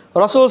করেন,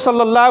 রাসূল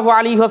সাল্লাল্লাহু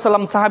আলাইহি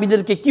ওয়াসাল্লাম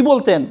সাহাবীদেরকে কি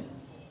বলতেন?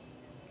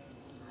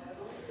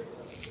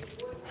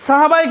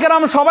 সাহাবায়ে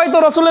কেরাম সবাই তো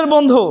রাসূলের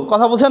বন্ধু,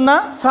 কথা বলছেন না?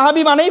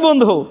 সাহাবী মানেই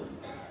বন্ধু।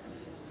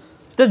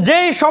 তো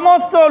যেই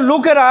সমস্ত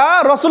লোকেরা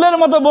রাসূলের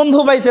মতো বন্ধু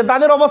পাইছে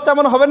তাদের অবস্থা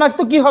এমন হবে না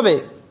তো কি হবে?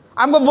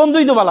 আমগো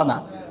বন্ধুই তো বালা না,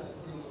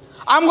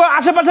 আমগো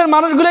আশেপাশের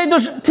মানুষগুলোই তো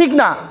ঠিক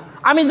না।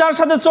 আমি যার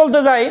সাথে চলতে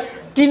যাই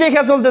কি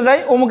দেখে চলতে যাই?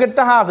 অমুকের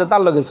টাহা আছে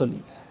তার লগে চলি,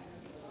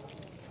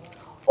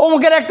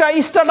 অমুকের একটা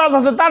স্ট্যাটাস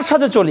আছে তার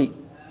সাথে চলি।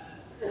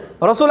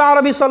 রাসূল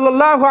আরবি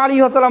সাল্লাল্লাহু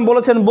আলাইহি ওয়াসাল্লাম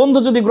বলেছেন, বন্ধু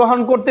যদি গ্রহণ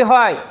করতে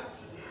হয়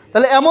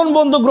তাহলে এমন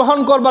বন্ধু গ্রহণ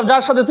করবা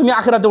যার সাথে তুমি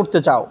আখিরাতে উঠতে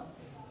চাও,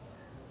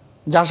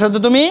 যার সাথে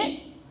তুমি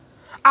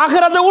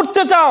আখিরাতে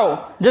উঠতে চাও,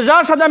 যে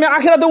যার সাথে আমি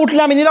আখিরাতে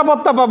উঠলে আমি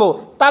নিরাপত্তা পাবো,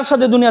 তার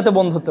সাথে দুনিয়াতে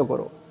বন্ধুত্ব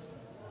করো।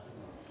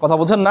 কথা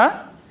বলছেন না?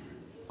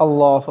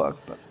 আল্লাহু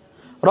আকবার।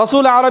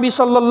 রাসূল আরবি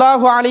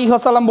সাল্লাল্লাহু আলাইহি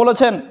ওয়াসাল্লাম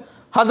বলেছেন,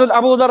 হযরত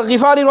আবু যর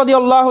গিফারি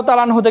রাদিয়াল্লাহু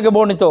তাআলা আনহু থেকে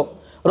বর্ণিত,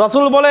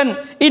 রাসূল বলেন,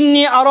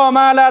 ইন্নী আরা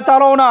মা লা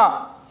তারাউনা,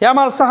 হে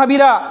আমার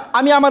সাহাবীরা,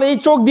 আমি আমার এই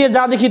চোখ দিয়ে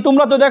যা দেখি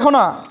তোমরা তো দেখো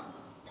না।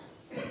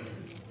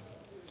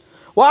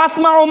 ওয়া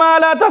আসমাউ মা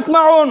লা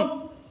তাসমাউন,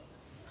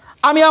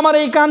 আমি আমার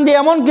এই কান দিয়ে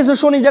এমন কিছু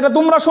শুনি যেটা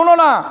তোমরা শোনো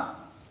না।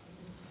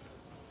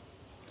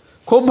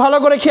 খুব ভালো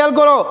করে খেয়াল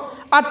করো,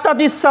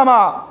 আত্তাতিস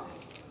সামা,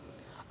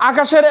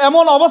 আকাশের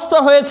এমন অবস্থা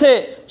হয়েছে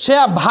সে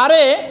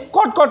ভারে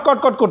কটকট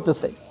কটকট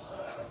করতেছে।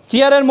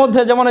 চেয়ারের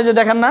মধ্যে যেমন এই যে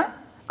দেখেন না,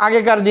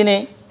 আগেকার দিনে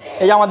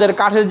এই যে আমাদের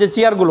কাঠের যে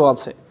চেয়ারগুলো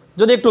আছে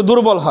যদি একটু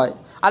দুর্বল হয়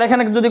আর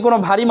এখানে যদি কোনো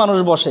ভারী মানুষ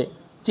বসে,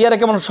 চেয়ারে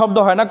কেমন শব্দ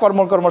হয় না?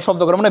 কর্মর কর্মর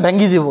শব্দ করে, মানে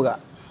ভেঙ্গি যাবোগা।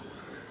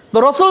 তো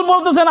রাসূল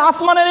বলতেছেন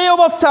আসমানের এই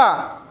অবস্থা,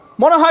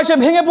 মনে হয় সে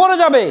ভেঙে পড়ে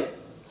যাবে।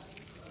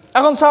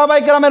 এখন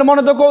সাহাবায়ে কেরামের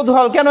মনে তো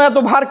কৌতূহল, কেন এত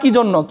ভার, কি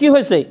জন্য, কি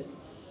হয়েছে?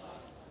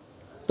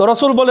 তো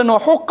রাসূল বলেন,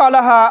 হুক্কা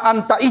লাহা আন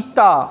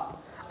তাইত্তা,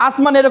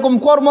 আসমান এরকম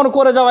কর্মর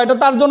করে যাওয়া এটা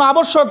তার জন্য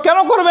আবশ্যক। কেন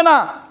করবে না?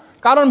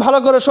 কারণ ভালো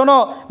করে শোনো,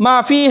 মা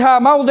ফিহা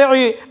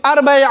মাউদিউ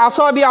আরবাই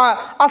আসাবিআ,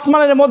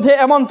 আসমানের মধ্যে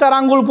এমন 4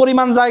 আঙ্গুল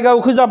পরিমাণ জায়গাও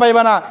খুঁজে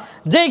পাইবে না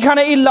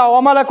যেইখানে ইল্লা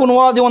ওয়া মালাকুন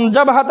ওয়াদিউন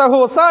জাবহাতাহু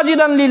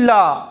সাজিদান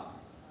লিল্লাহ,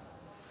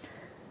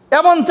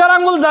 এমন 4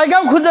 আঙ্গুল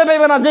জায়গাও খুঁজে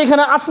পাইবে না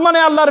যেখানে আসমানে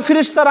আল্লাহর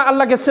ফেরেশতারা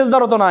আল্লাহকে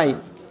সেজদারত নাই।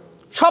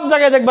 সব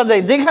জায়গায় দেখবা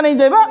যাই, যেখানেই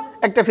যাইবা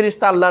একটা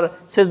ফেরেশতা আল্লাহর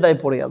সেজদায়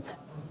পড়ে আছে,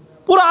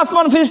 পুরো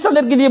আসমান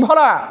ফেরেশতাদেরকে দিয়ে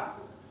ভরা।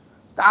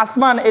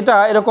 আসমান এটা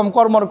এরকম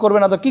কর্মর করবে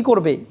না তো কি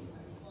করবে?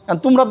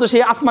 তোমরা তো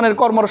সেই আসমানের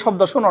কর্মর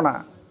শব্দ শোনো না।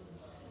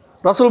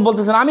 রাসূল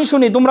বলতেছেন, আমি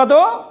শুনি, তোমরা তো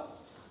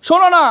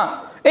শোনো না।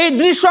 এই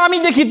দৃশ্য আমি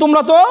দেখি,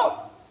 তোমরা তো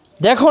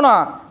দেখো না।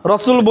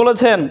 রাসূল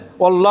বলেছেন,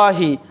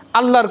 ওয়াল্লাহি,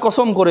 আল্লাহর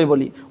কসম করে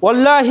বলি,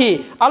 ওয়াল্লাহি,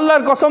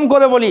 আল্লাহর কসম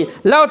করে বলি,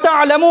 লাউ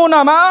তা'লামুনা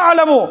মা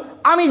আ'লামু,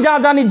 আমি যা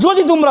জানি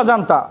যদি তোমরা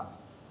জানতা,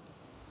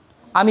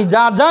 আমি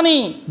যা জানি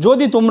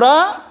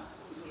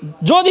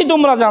যদি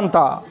তোমরা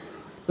জানতা,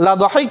 লা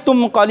দাহিকতুম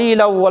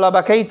কালিলা ওয়া লা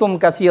বাকাইতুম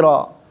কাসীরা,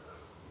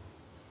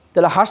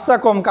 তাহলে হাসতা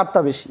কম কাঁদতা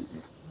বেশি।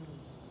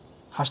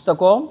 হাসতা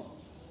কম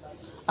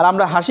আর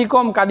আমরা হাসি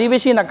কম কাঁদি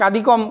বেশি, না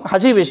কাঁদি কম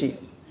হাসি বেশি?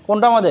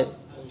 কোনটা আমাদের?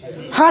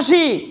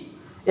 হাসি।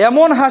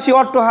 এমন হাসি,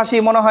 অট্ট হাসি,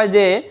 মনে হয়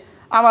যে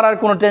আমার আর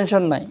কোনো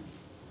টেনশন নাই।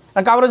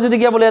 কাউরে যদি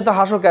গিয়ে বলে এত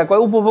হাসো কে,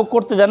 কয় উপভোগ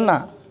করতে দেন না।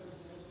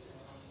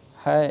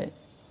 হ্যাঁ,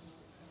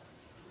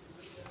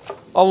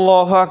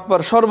 আল্লাহু আকবার।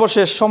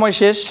 সর্বশেষ, সময়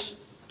শেষ,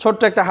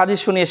 ছোট্ট একটা হাদিস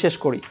শুনিয়ে শেষ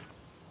করি।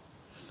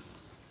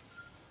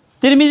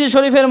 তিরমিজি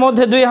শরীফের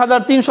মধ্যে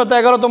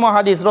 2311তম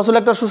হাদিস, রাসূল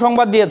একটা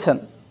সুসংবাদ দিয়েছেন।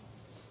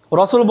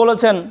 রাসূল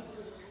বলেছেন,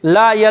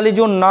 লা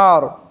ইয়ালিজুন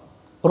নার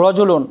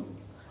রজুলুন,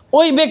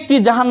 ওই ব্যক্তি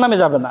জাহান্নামে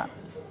যাবে না,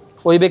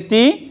 ওই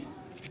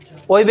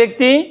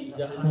ব্যক্তি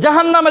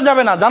জাহান্নামে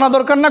যাবে না। জানা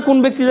দরকার না কোন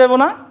ব্যক্তি যাবে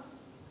না?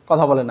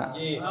 কথা বলে না,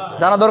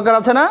 জানা দরকার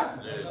আছে না?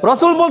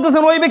 রাসূল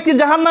বলতেছেন ওই ব্যক্তি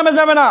জাহান্নামে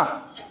যাবে না।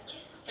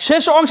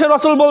 শেষ অংশে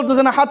রাসূল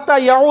বলতেছেন, হাত্তা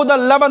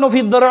ইয়াউদাল লাবানু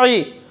ফিদ দারঈ,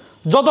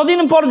 যতদিন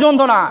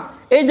পর্যন্ত না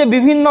এই যে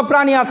বিভিন্ন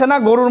প্রাণী আছে না,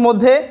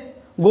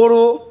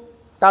 গরু,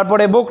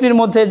 তারপরে বকরির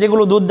মধ্যে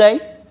যেগুলো দুধ দেয়,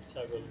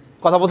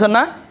 কথা বলছেন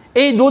না,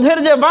 এই দুধের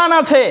যে বান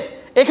আছে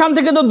এখান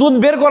থেকে তো দুধ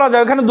বের করা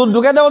যায়, ওখানে দুধ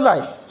ঢুকে দেওয়া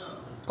যায়?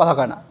 কথা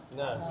কয় না,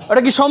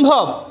 ওটা কি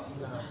সম্ভব?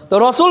 তো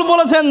রাসূল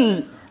বলেছেন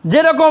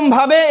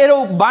যেরকমভাবে এর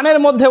বানের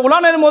মধ্যে,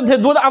 উলানের মধ্যে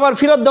দুধ আবার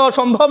ফেরত দেওয়া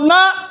সম্ভব না,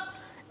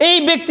 এই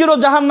ব্যক্তিরও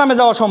জাহান্নামে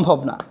যাওয়া সম্ভব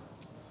না।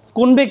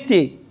 কোন ব্যক্তি?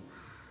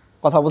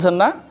 কথা বলছেন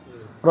না?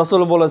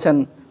 রাসূল বলেছেন,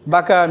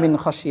 বাকা মিন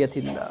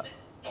খাশিয়াতিল্লাহ,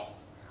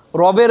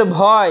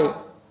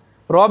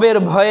 রবের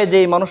ভয়ে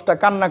যেই মানুষটা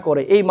কান্না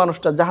করে এই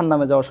মানুষটা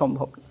জাহান্নামে যাওয়া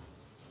সম্ভব না।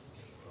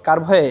 কার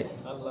ভয়ে?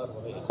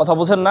 কথা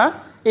বলছেন না?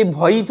 এই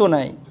ভয়ই তো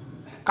নাই,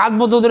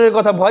 কাঁদবো তো দূরের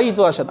কথা, ভয়ই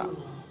তো আসে না।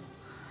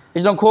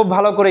 এই জন্য খুব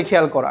ভালো করে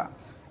খেয়াল করা,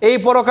 এই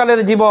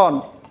পরকালের জীবন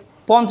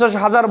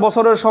 50,000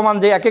 বছরের সমান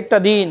যে এক একটা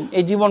দিন,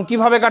 এই জীবন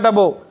কিভাবে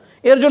কাটাবো,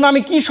 এর জন্য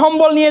আমি কি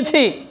সম্বল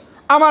নিয়েছি।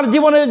 আমার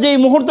জীবনের যেই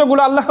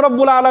মুহূর্তগুলো আল্লাহ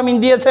রাব্বুল আলামিন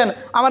দিয়েছেন,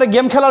 আমার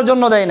গেম খেলার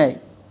জন্য দেয় নাই,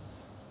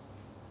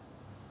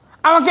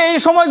 আমাকে এই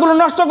সময়গুলো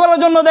নষ্ট করার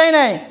জন্য দেয়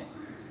নাই,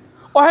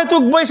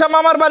 অহেতুক বৈশা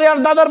মামার বাড়ি আর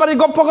দাদার বাড়ি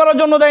গপ্প করার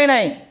জন্য দেয়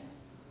নাই,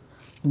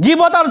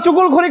 গীবত আর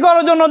চুগলখড়ি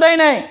করার জন্য দেয়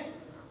নাই।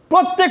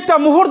 প্রত্যেকটা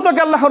মুহূর্তকে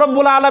আল্লাহ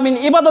রাব্বুল আলামিন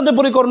ইবাদতে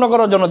পরিপূর্ণ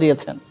করার জন্য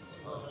দিয়েছেন।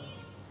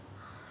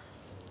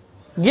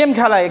 গেম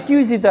খেলায় কি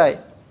হয়েছে তাই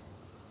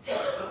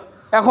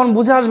এখন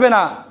বুঝে আসবে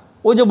না।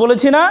 ওই যে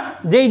বলেছি না,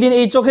 যেই দিন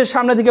এই চোখের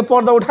সামনে থেকে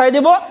পর্দা উঠাই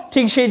দেব,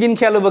 ঠিক সেই দিন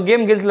খেয়াল হবো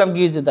গেম গেছিলাম কি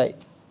হয়েছে তাই,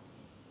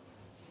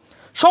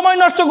 সময়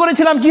নষ্ট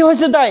করেছিলাম কি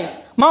হয়েছে তাই,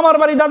 মামার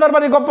বাড়ি দাদার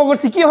বাড়ি গপ্প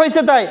করছি কি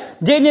হয়েছে তাই,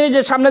 যেই দিন এই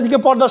যে সামনে থেকে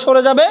পর্দা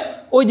সরে যাবে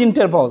ওই দিন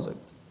টের পাওয়া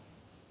যাবে।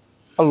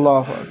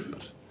 আল্লাহু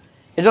আকবার।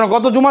 এজন্য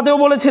গত জুমাতেও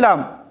বলেছিলাম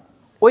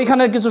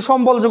ওইখানের কিছু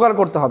সম্বল জোগাড়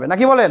করতে হবে,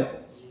 নাকি বলেন?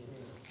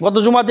 গত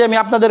জুমাতে আমি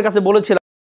আপনাদের কাছে বলেছিলাম